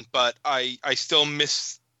fine, but I still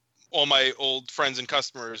miss all my old friends and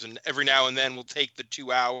customers, and every now and then we'll take the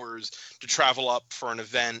 2 hours to travel up for an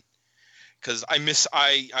event. Because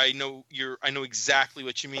I know exactly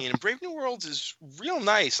what you mean. And Brave New Worlds is real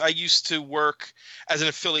nice. I used to work as an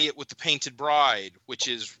affiliate with the Painted Bride, which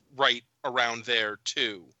is right around there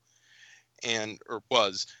too, or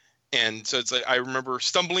was. And so it's like I remember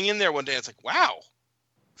stumbling in there one day. It's like, wow,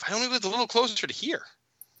 if I only lived a little closer to here.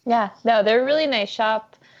 Yeah, no, they're a really nice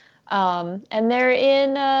shop, and they're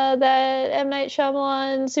in that M. Night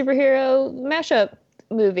Shyamalan superhero mashup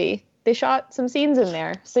movie. They shot some scenes in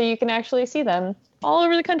there, so you can actually see them all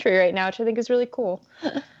over the country right now, which I think is really cool.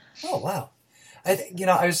 Oh, wow.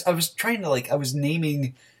 I was trying to I was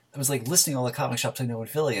listing all the comic shops I know in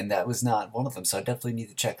Philly, and that was not one of them, so I definitely need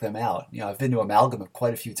to check them out. I've been to Amalgam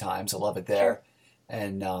quite a few times. I love it there. Sure.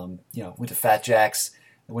 And, went to Fat Jack's.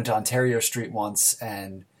 I went to Ontario Street once,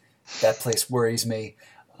 and that place worries me.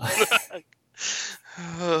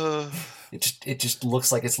 It just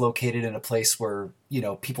looks like it's located in a place where,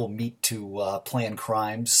 people meet to plan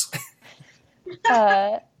crimes.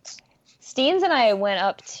 Steens and I went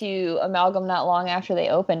up to Amalgam not long after they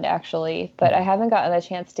opened, actually, but I haven't gotten the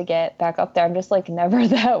chance to get back up there. I'm just never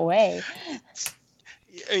that way.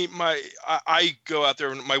 I mean, I go out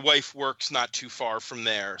there, and my wife works not too far from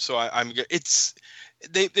there, so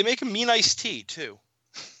they make a mean iced tea too.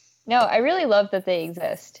 No, I really love that they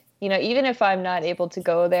exist. Even if I'm not able to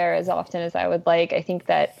go there as often as I would like, I think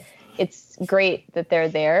that it's great that they're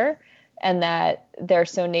there and that they're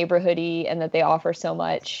so neighborhoody and that they offer so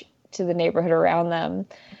much to the neighborhood around them.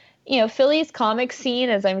 Philly's comic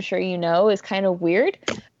scene, as I'm sure you know, is kind of weird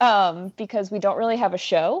because we don't really have a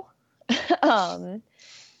show.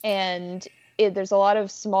 And there's a lot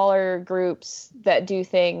of smaller groups that do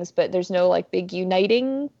things, but there's no big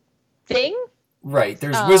uniting thing. Right.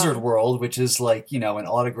 There's Wizard World, which is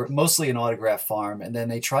mostly an autograph farm, and then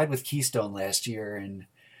they tried with Keystone last year, and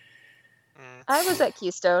I was at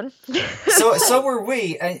Keystone. so were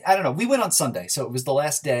we. I don't know. We went on Sunday, so it was the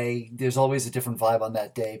last day. There's always a different vibe on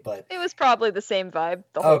that day, but it was probably the same vibe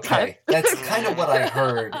the whole time. Okay, that's kind of what I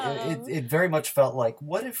heard. It very much felt like,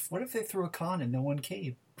 what if they threw a con and no one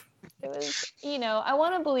came? It was, I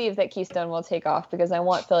want to believe that Keystone will take off because I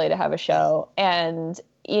want Philly to have a show. And,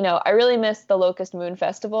 I really miss the Locust Moon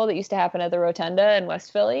Festival that used to happen at the Rotunda in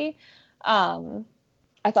West Philly.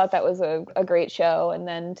 I thought that was a great show. And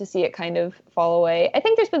then to see it kind of fall away. I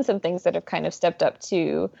think there's been some things that have kind of stepped up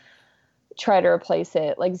to try to replace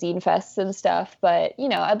it, like Zine Fests and stuff. But,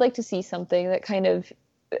 I'd like to see something that kind of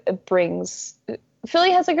brings...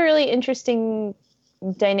 Philly has a really interesting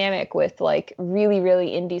dynamic with really,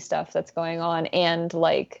 really indie stuff that's going on and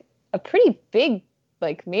a pretty big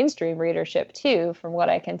mainstream readership too, from what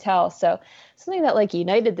I can tell. So something that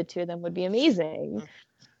united the two of them would be amazing.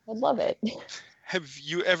 I'd love it. Have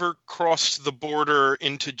you ever crossed the border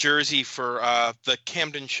into Jersey for the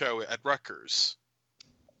Camden show at Rutgers?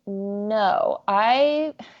 No,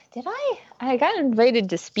 I got invited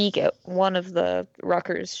to speak at one of the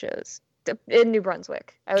Rutgers shows in New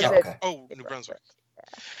Brunswick. I was New Brunswick.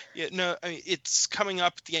 Yeah, no, I mean, it's coming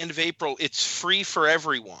up at the end of April. It's free for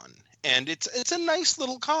everyone, and it's a nice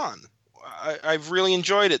little con. I've really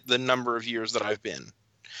enjoyed it the number of years that I've been.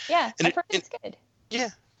 Yeah, I've heard it's good. Yeah.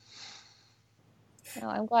 No,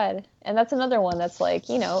 I'm glad. And that's another one that's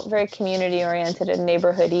very community oriented and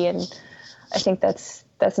neighborhoody, and I think that's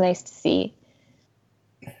nice to see.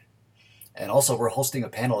 And also, we're hosting a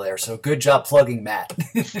panel there, so good job plugging Matt.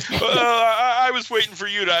 I was waiting for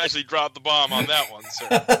you to actually drop the bomb on that one, sir.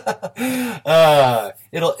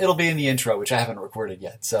 It'll be in the intro, which I haven't recorded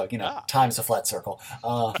yet. So time's a flat circle.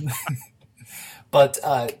 But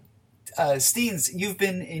Steens, you've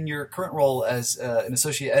been in your current role as an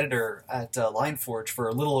associate editor at Lineforge for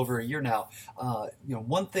a little over a year now.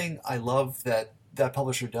 One thing I love that that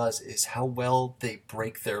publisher does is how well they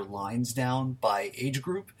break their lines down by age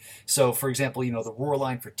group. So, for example, the Roar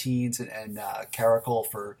line for teens and Caracal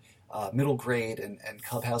for middle grade and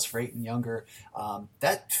Clubhouse for 8 and younger.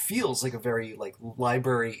 That feels like a very like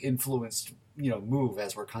library influenced move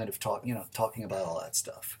as we're kind of talking about all that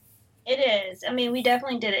stuff. It is. I mean, we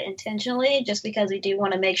definitely did it intentionally just because we do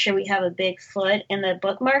want to make sure we have a big foot in the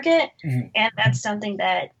book market. Mm-hmm. And that's something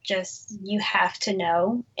that just you have to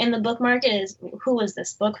know in the book market is who is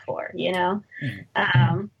this book for, Mm-hmm.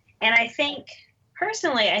 And I think,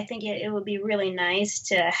 personally, it would be really nice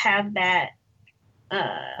to have that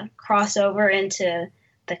crossover into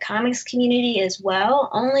the comics community as well,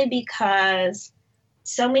 only because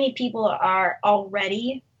so many people are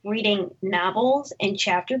already reading novels and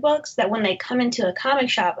chapter books that when they come into a comic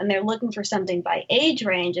shop and they're looking for something by age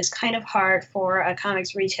range, it's kind of hard for a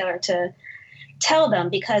comics retailer to tell them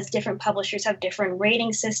because different publishers have different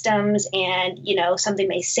rating systems and, something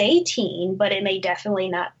may say teen, but it may definitely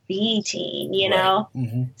not be teen, know?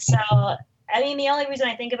 Mm-hmm. So, I mean, the only reason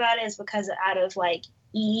I think about it is because out of like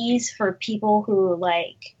ease for people who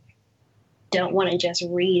like don't want to just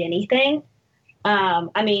read anything.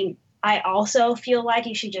 I also feel like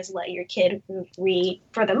you should just let your kid read,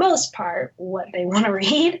 for the most part, what they want to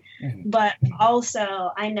read. Mm-hmm. But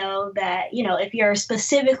also, I know that, if you're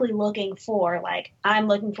specifically looking for, like, I'm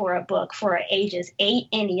looking for a book for ages 8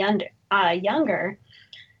 and younger,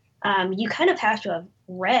 you kind of have to have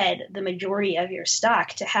read the majority of your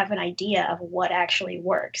stock to have an idea of what actually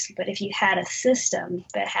works. But if you had a system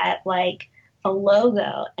that had, like, a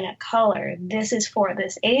logo and a color, this is for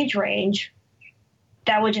this age range,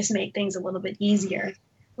 that would just make things a little bit easier,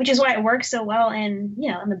 which is why it works so well in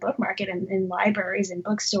the book market and in libraries and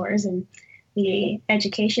bookstores and the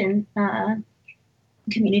education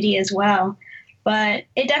community as well. But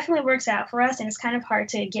it definitely works out for us, and it's kind of hard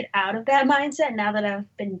to get out of that mindset now that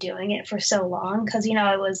I've been doing it for so long because,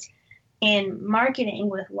 I was in marketing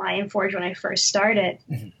with Lion Forge when I first started.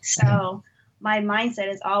 Mm-hmm. So my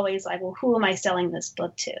mindset is always like, well, who am I selling this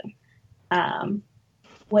book to?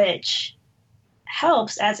 Which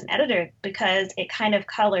helps as an editor because it kind of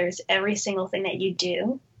colors every single thing that you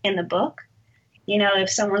do in the book. If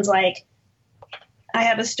someone's like, I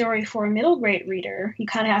have a story for a middle grade reader, you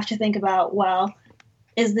kind of have to think about, well,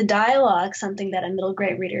 is the dialogue something that a middle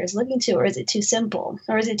grade reader is looking to, or is it too simple,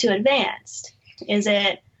 or is it too advanced? Is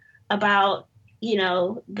it about,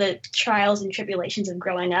 the trials and tribulations of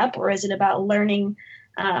growing up, or is it about learning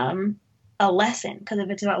a lesson? Because if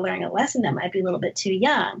it's about learning a lesson, that might be a little bit too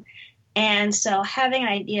young. And so having an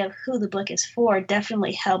idea of who the book is for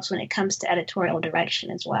definitely helps when it comes to editorial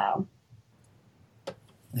direction as well.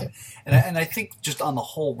 Yeah. And I think just on the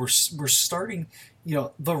whole, we're starting,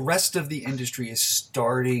 the rest of the industry is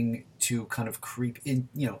starting to kind of creep in,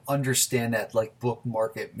 understand that like book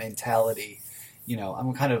market mentality.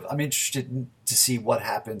 I'm interested to see what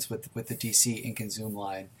happens with the DC Ink and Zoom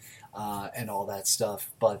line and all that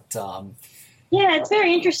stuff. But yeah, it's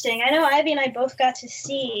very interesting. I know Ivy and I both got to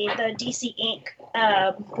see the DC Ink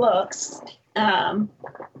books.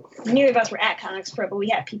 Neither of us were at Comics Pro, but we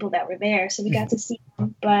had people that were there, so we got to see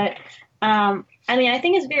them. But, I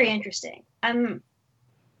think it's very interesting. I'm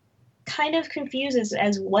kind of confused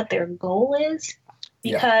as what their goal is,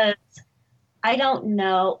 because I don't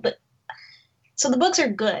know. But so the books are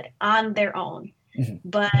good on their own, mm-hmm.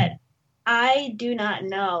 but I do not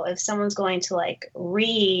know if someone's going to, like,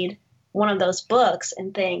 read one of those books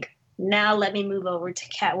and think, now let me move over to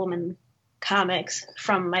Catwoman comics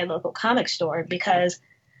from my local comic store, because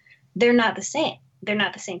they're not the same. They're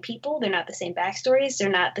not the same people. They're not the same backstories. They're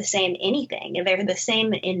not the same anything. They're the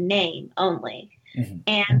same in name only. Mm-hmm.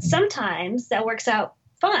 And sometimes that works out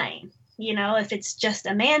fine, if it's just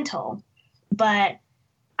a mantle. But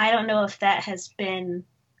I don't know if that has been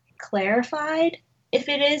clarified, if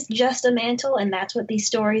it is just a mantle and that's what these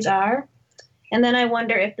stories are. And then I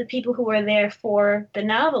wonder if the people who were there for the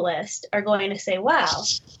novelist are going to say, wow,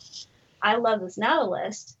 I love this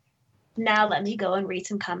novelist. Now let me go and read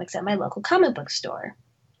some comics at my local comic book store.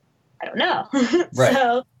 I don't know. Right.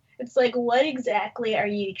 So it's like, what exactly are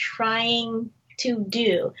you trying to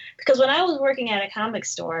do? Because when I was working at a comic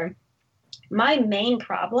store, my main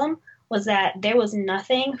problem was that there was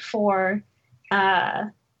nothing for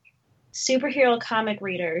superhero comic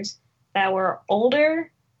readers that were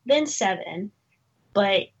older than 7,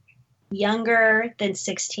 but younger than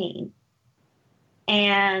 16.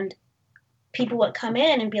 And people would come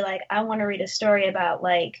in and be like, I want to read a story about,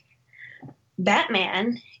 like,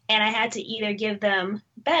 Batman. And I had to either give them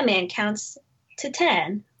Batman counts to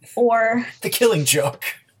 10 or... The Killing Joke.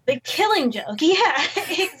 The Killing Joke, yeah,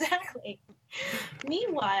 exactly.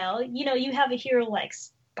 Meanwhile, you have a hero like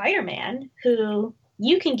Spider-Man who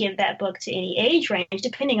you can give that book to any age range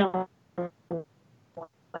depending on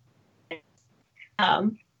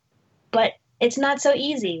but it's not so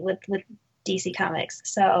easy with DC Comics.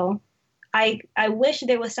 So I wish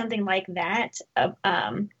there was something like that.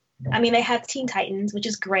 I mean, they have Teen Titans, which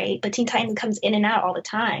is great, but Teen Titans comes in and out all the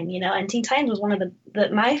time, and Teen Titans was one of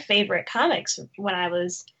my favorite comics when I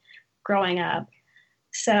was growing up.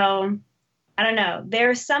 So I don't know.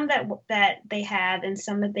 There are some that they have and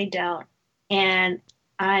some that they don't. And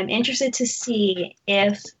I'm interested to see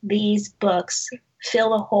if these books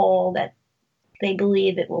fill a hole that they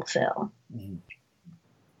believe it will fill. Mm-hmm.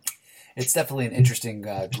 It's definitely an interesting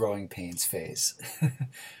growing pains phase,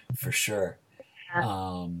 for sure.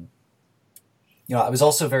 I was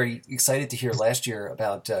also very excited to hear last year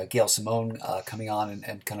about Gail Simone coming on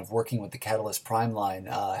and kind of working with the Catalyst Prime line.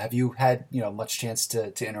 Have you had much chance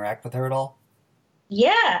to interact with her at all?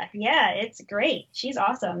 Yeah, it's great. She's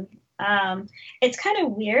awesome. It's kind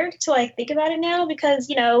of weird to think about it now because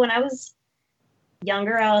when I was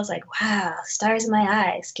younger, I was like, wow, stars in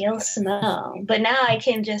my eyes, Gail Simone. But now I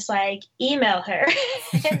can just email her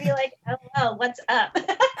and be like, oh, well, what's up?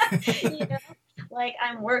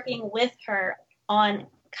 I'm working with her on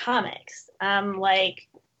comics. I'm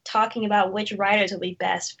talking about which writers will be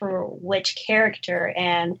best for which character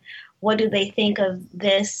and what do they think of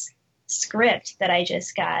this script that I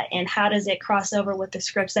just got and how does it cross over with the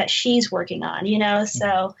scripts that she's working on,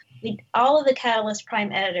 so all of the Catalyst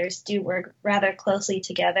Prime editors do work rather closely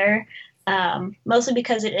together, mostly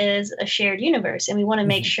because it is a shared universe and we want to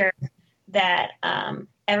make sure that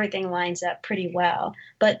everything lines up pretty well.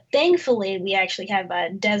 But thankfully, we actually have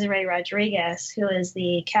Desiree Rodriguez, who is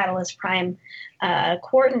the Catalyst Prime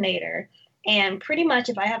coordinator. And pretty much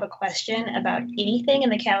if I have a question about anything in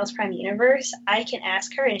the Catalyst Prime universe, I can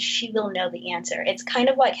ask her and she will know the answer. It's kind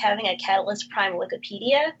of like having a Catalyst Prime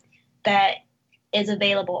Wikipedia that is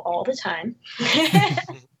available all the time.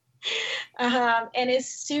 And is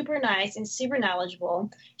super nice and super knowledgeable.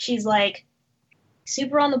 She's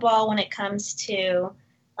super on the ball when it comes to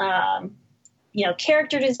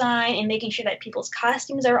character design and making sure that people's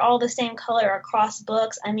costumes are all the same color across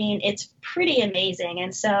books. I mean, it's pretty amazing.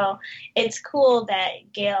 And so it's cool that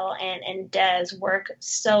Gail and Des work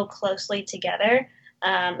so closely together,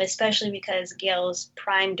 especially because Gail's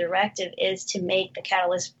prime directive is to make the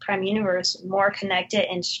Catalyst Prime universe more connected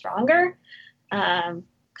and stronger,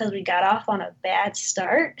 because we got off on a bad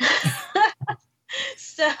start.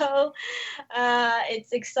 So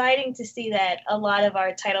it's exciting to see that a lot of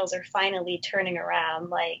our titles are finally turning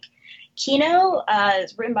around. Kino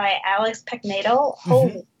is written by Alex Pecnato.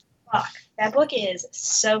 Holy fuck, that book is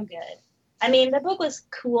so good. I mean, the book was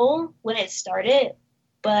cool when it started,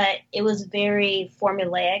 but it was very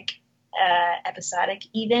formulaic, episodic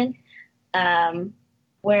even,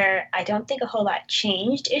 where I don't think a whole lot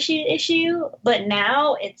changed issue to issue, but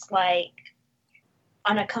now it's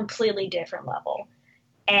on a completely different level.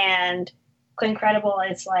 And Quinkredible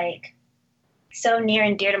is so near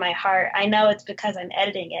and dear to my heart. I know it's because I'm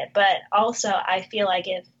editing it, but also I feel like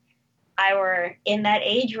if I were in that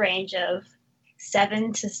age range of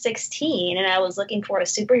 7 to 16 and I was looking for a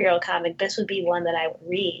superhero comic, this would be one that I would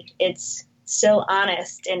read. It's so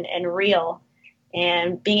honest and real,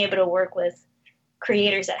 and being able to work with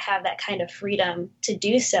creators that have that kind of freedom to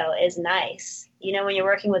do so is nice. When you're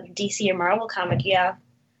working with DC or Marvel comic, you have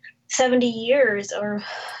 70 years or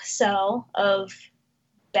so of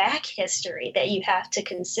back history that you have to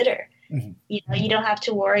consider. Mm-hmm. You don't have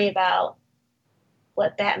to worry about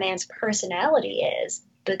what Batman's personality is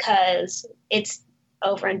because it's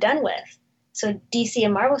over and done with. So DC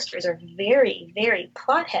and Marvel stories are very, very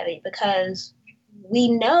plot heavy because we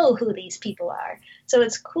know who these people are. So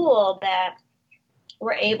it's cool that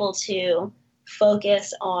we're able to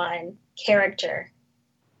focus on character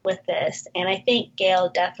with this. And I think Gail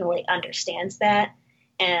definitely understands that.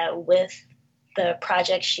 And with the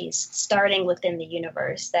project she's starting within the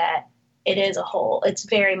universe, that it is a whole, it's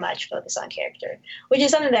very much focused on character, which is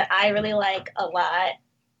something that I really like a lot.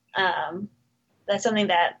 That's something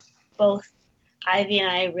that both Ivy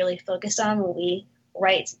and I really focus on when we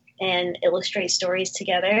write and illustrate stories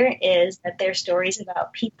together, is that they're stories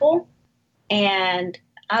about people. And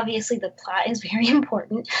obviously the plot is very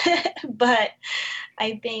important, but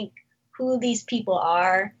I think who these people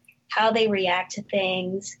are, how they react to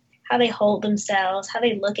things, how they hold themselves, how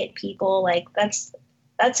they look at people,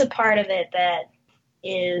 that's a part of it that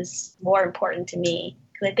is more important to me,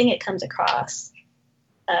 because I think it comes across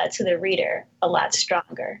to the reader a lot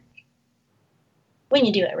stronger. when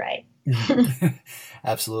you do it right.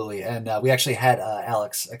 Absolutely. And we actually had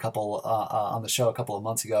Alex on the show a couple of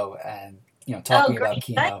months ago, and talking about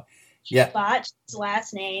Kino. Yeah, botched his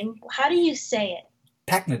last name. How do you say it?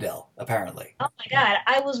 Pecknadell, apparently. Oh my God,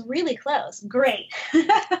 I was really close. Great.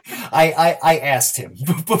 I asked him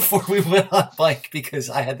before we went on mic because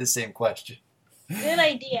I had the same question. Good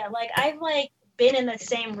idea. Like, I've been in the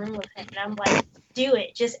same room with him, and I'm like, do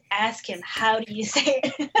it. Just ask him. How do you say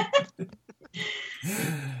it?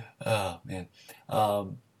 Oh man.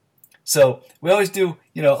 So we always do,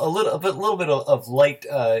 a little bit of light,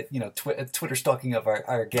 Twitter stalking of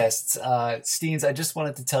our guests. Steens, I just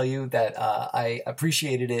wanted to tell you that I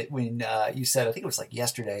appreciated it when you said, I think it was like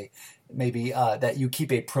yesterday, maybe, that you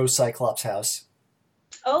keep a pro Cyclops house.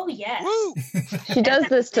 Oh yes. She does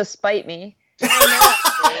this to spite me. I know.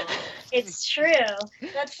 It's true.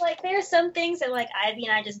 That's there's some things that Ivy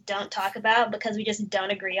and I just don't talk about because we just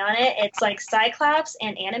don't agree on it. It's like Cyclops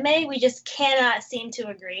and anime. We just cannot seem to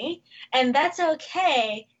agree. And that's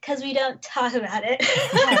okay because we don't talk about it.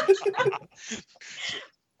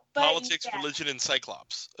 Politics, religion, and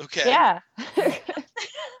Cyclops. Okay. Yeah.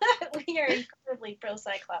 We are incredibly pro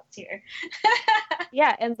Cyclops here.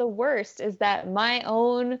 Yeah, and the worst is that my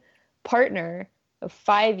own partner of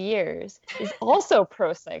 5 years is also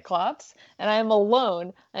pro Cyclops, and I am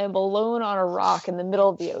alone. I am alone on a rock in the middle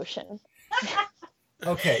of the ocean.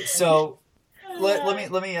 Okay, so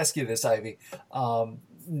let me ask you this, Ivy.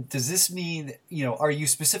 Does this mean, are you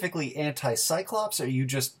specifically anti-Cyclops? Are you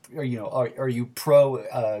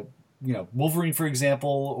pro, Wolverine, for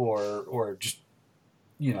example, or just,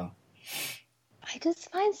 I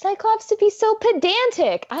just find Cyclops to be so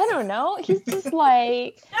pedantic. I don't know. He's just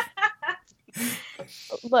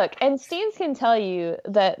Look, and Steens can tell you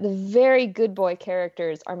that the very good boy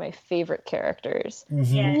characters are my favorite characters.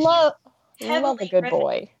 Mm-hmm. Yeah, love a good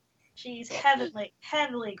boy. She's heavily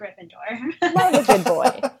Gryffindor. Love a good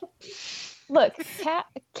boy. Look,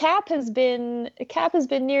 Cap has been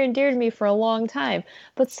near and dear to me for a long time,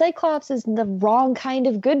 but Cyclops is the wrong kind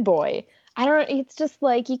of good boy. It's just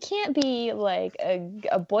you can't be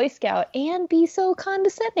a Boy Scout and be so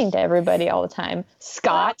condescending to everybody all the time.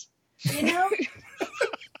 Scott.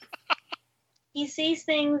 He sees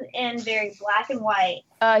things in very black and white.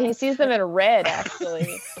 He sees them in red,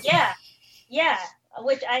 actually. Yeah,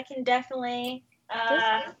 which I can definitely.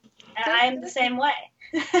 I'm the same way.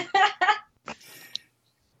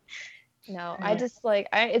 No, I just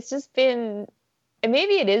it's just been. And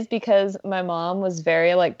maybe it is because my mom was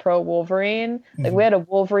very pro Wolverine. We had a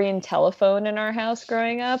Wolverine telephone in our house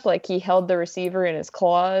growing up. He held the receiver in his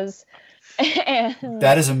claws. And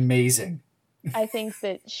that is amazing. I think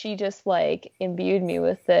that she just imbued me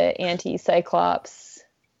with the anti-Cyclops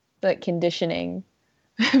conditioning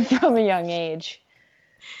from a young age.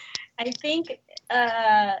 I think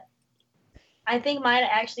mine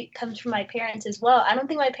actually comes from my parents as well. I don't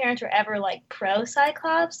think my parents were ever pro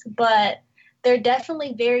Cyclops, but they're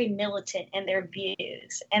definitely very militant in their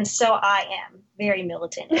views, and so I am very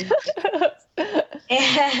militant in my views.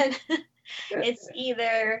 And it's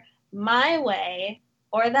either my way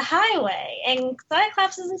or the highway, and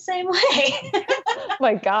Cyclops is the same way. Oh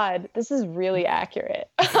my God, this is really accurate.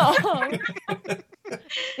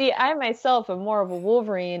 See, I myself am more of a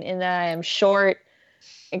Wolverine in that I am short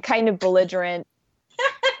and kind of belligerent.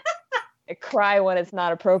 I cry when it's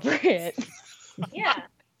not appropriate. Yeah.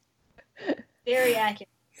 Very accurate.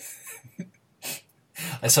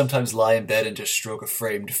 I sometimes lie in bed and just stroke a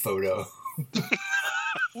framed photo.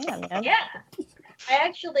 Yeah, man. Yeah.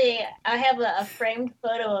 I have a framed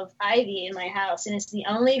photo of Ivy in my house, and it's the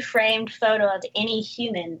only framed photo of any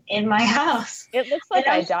human in my house. It looks like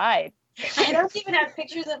I died. I don't even have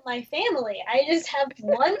pictures of my family. I just have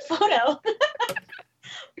one photo.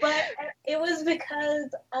 But it was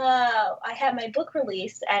because I had my book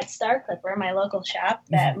release at Star Clipper, my local shop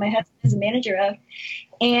that my husband is a manager of,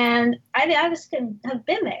 and I just couldn't have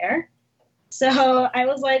been there. So I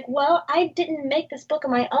was like, well, I didn't make this book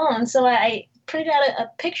on my own, so I printed out a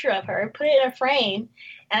picture of her, put it in a frame,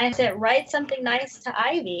 and I said, write something nice to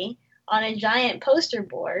Ivy on a giant poster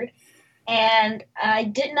board. And I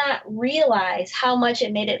did not realize how much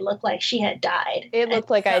it made it look like she had died. It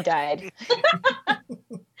looked like I died.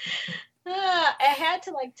 I had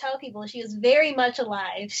to tell people she was very much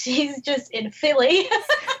alive. She's just in Philly.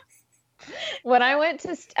 When I went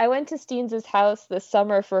to Steens' house this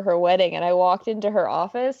summer for her wedding, and I walked into her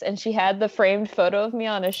office, and she had the framed photo of me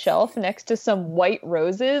on a shelf next to some white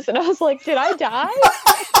roses, and I was like, did I die?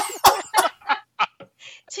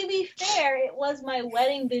 To be fair, it was my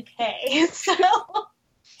wedding bouquet, so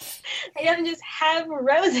I didn't just have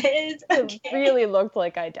roses. Okay. It really looked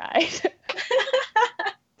like I died.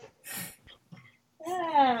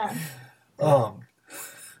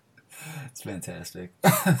 It's fantastic.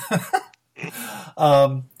 What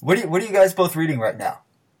are you guys both reading right now?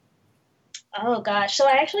 Oh gosh, so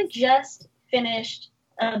I actually just finished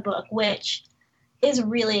a book, which is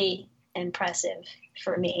really impressive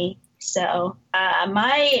for me. So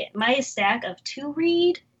my stack of to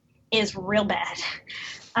read is real bad.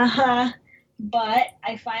 But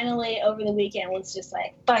I finally over the weekend was just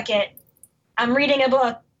like, fuck it, I'm reading a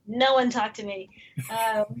book. No one talk to me.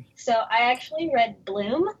 So I actually read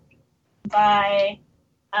Bloom by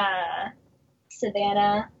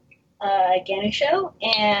Savannah Ganucheau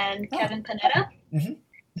and Kevin Panetta. Mm-hmm. And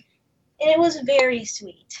it was very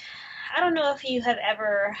sweet. I don't know if you have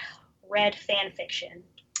ever read fan fiction,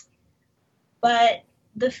 but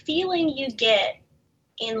the feeling you get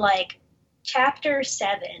in like chapter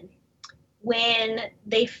 7 when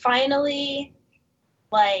they finally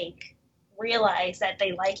like realize that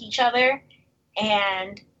they like each other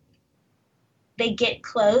and they get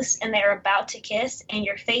close and they're about to kiss and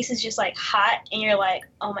your face is just like hot and you're like,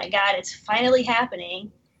 oh my god, it's finally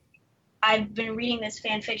happening. I've been reading this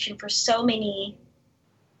fan fiction for so many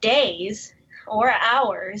days or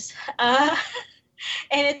hours, and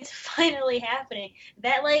it's finally happening.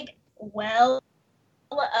 That like well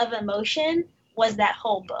of emotion was that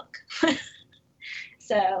whole book.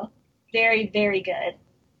 So very, very good.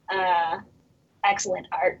 Excellent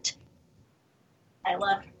art. I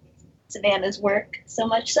love Savannah's work so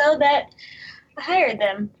much so that I hired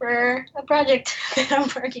them for a project that I'm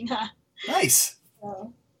working on. Nice.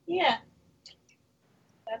 So, yeah.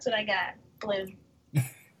 That's what I got. Bloom.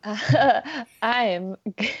 I'm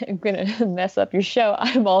going to mess up your show.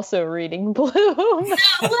 I'm also reading Bloom. No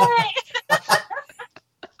way!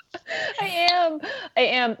 I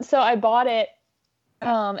am. So I bought it,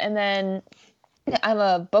 and then I'm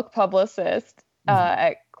a book publicist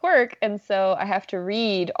at Quirk, and so I have to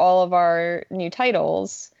read all of our new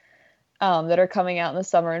titles that are coming out in the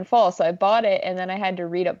summer and fall. So I bought it, and then I had to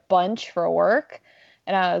read a bunch for work,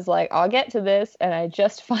 and I was like, I'll get to this, and I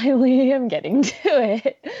just finally am getting to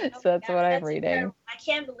it. So that's what I'm reading. Incredible. I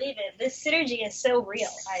can't believe it. This synergy is so real.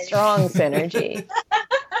 Strong synergy.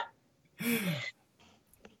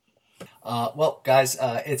 Well, guys,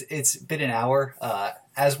 it's been an hour.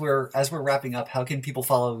 As we're wrapping up, how can people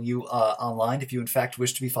follow you online if you in fact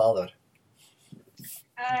wish to be followed?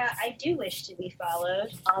 I do wish to be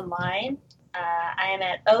followed online. I am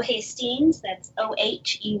at Ohaysteens. That's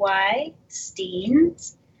OHEY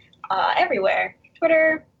Steens. Everywhere.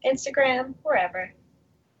 Twitter, Instagram, wherever.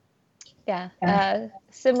 Yeah.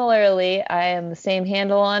 Similarly, I am the same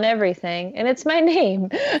handle on everything, and it's my name.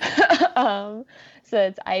 So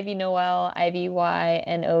it's Ivy Noelle,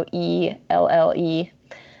 IvyNoelle.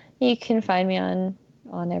 You can find me on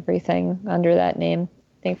everything under that name.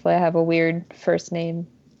 Thankfully, I have a weird first name.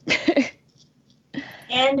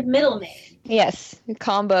 And middle name. Yes,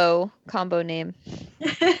 combo name.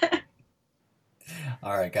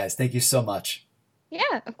 All right, guys. Thank you so much.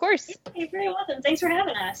 Yeah, of course. You're very welcome. Thanks for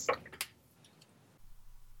having us.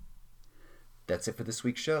 That's it for this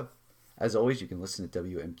week's show. As always, you can listen to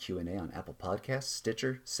WMQ&A on Apple Podcasts,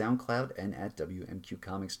 Stitcher, SoundCloud, and at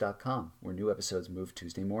WMQComics.com, where new episodes move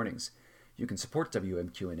Tuesday mornings. You can support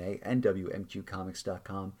WMQ&A and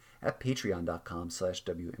WMQComics.com at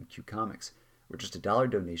patreon.com/WMQComics, where just $1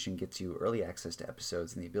 donation gets you early access to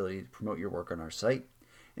episodes and the ability to promote your work on our site,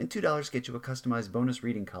 and $2 gets you a customized bonus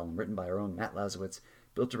reading column written by our own Matt Lazowitz,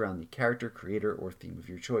 built around the character, creator, or theme of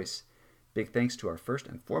your choice. Big thanks to our first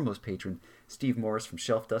and foremost patron, Steve Morris from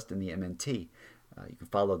Shelf Dust and the MNT. You can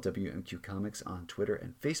follow WMQ Comics on Twitter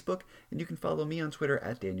and Facebook, and you can follow me on Twitter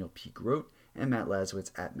at Daniel P. Grote and Matt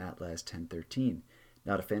Lazowitz at MattLaz1013.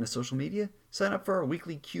 Not a fan of social media? Sign up for our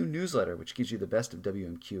weekly Q newsletter, which gives you the best of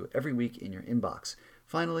WMQ every week in your inbox.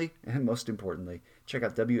 Finally, and most importantly, check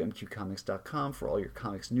out WMQComics.com for all your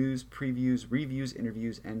comics news, previews, reviews,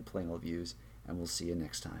 interviews, and panel views, and we'll see you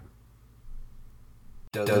next time.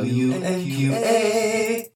 WMQA.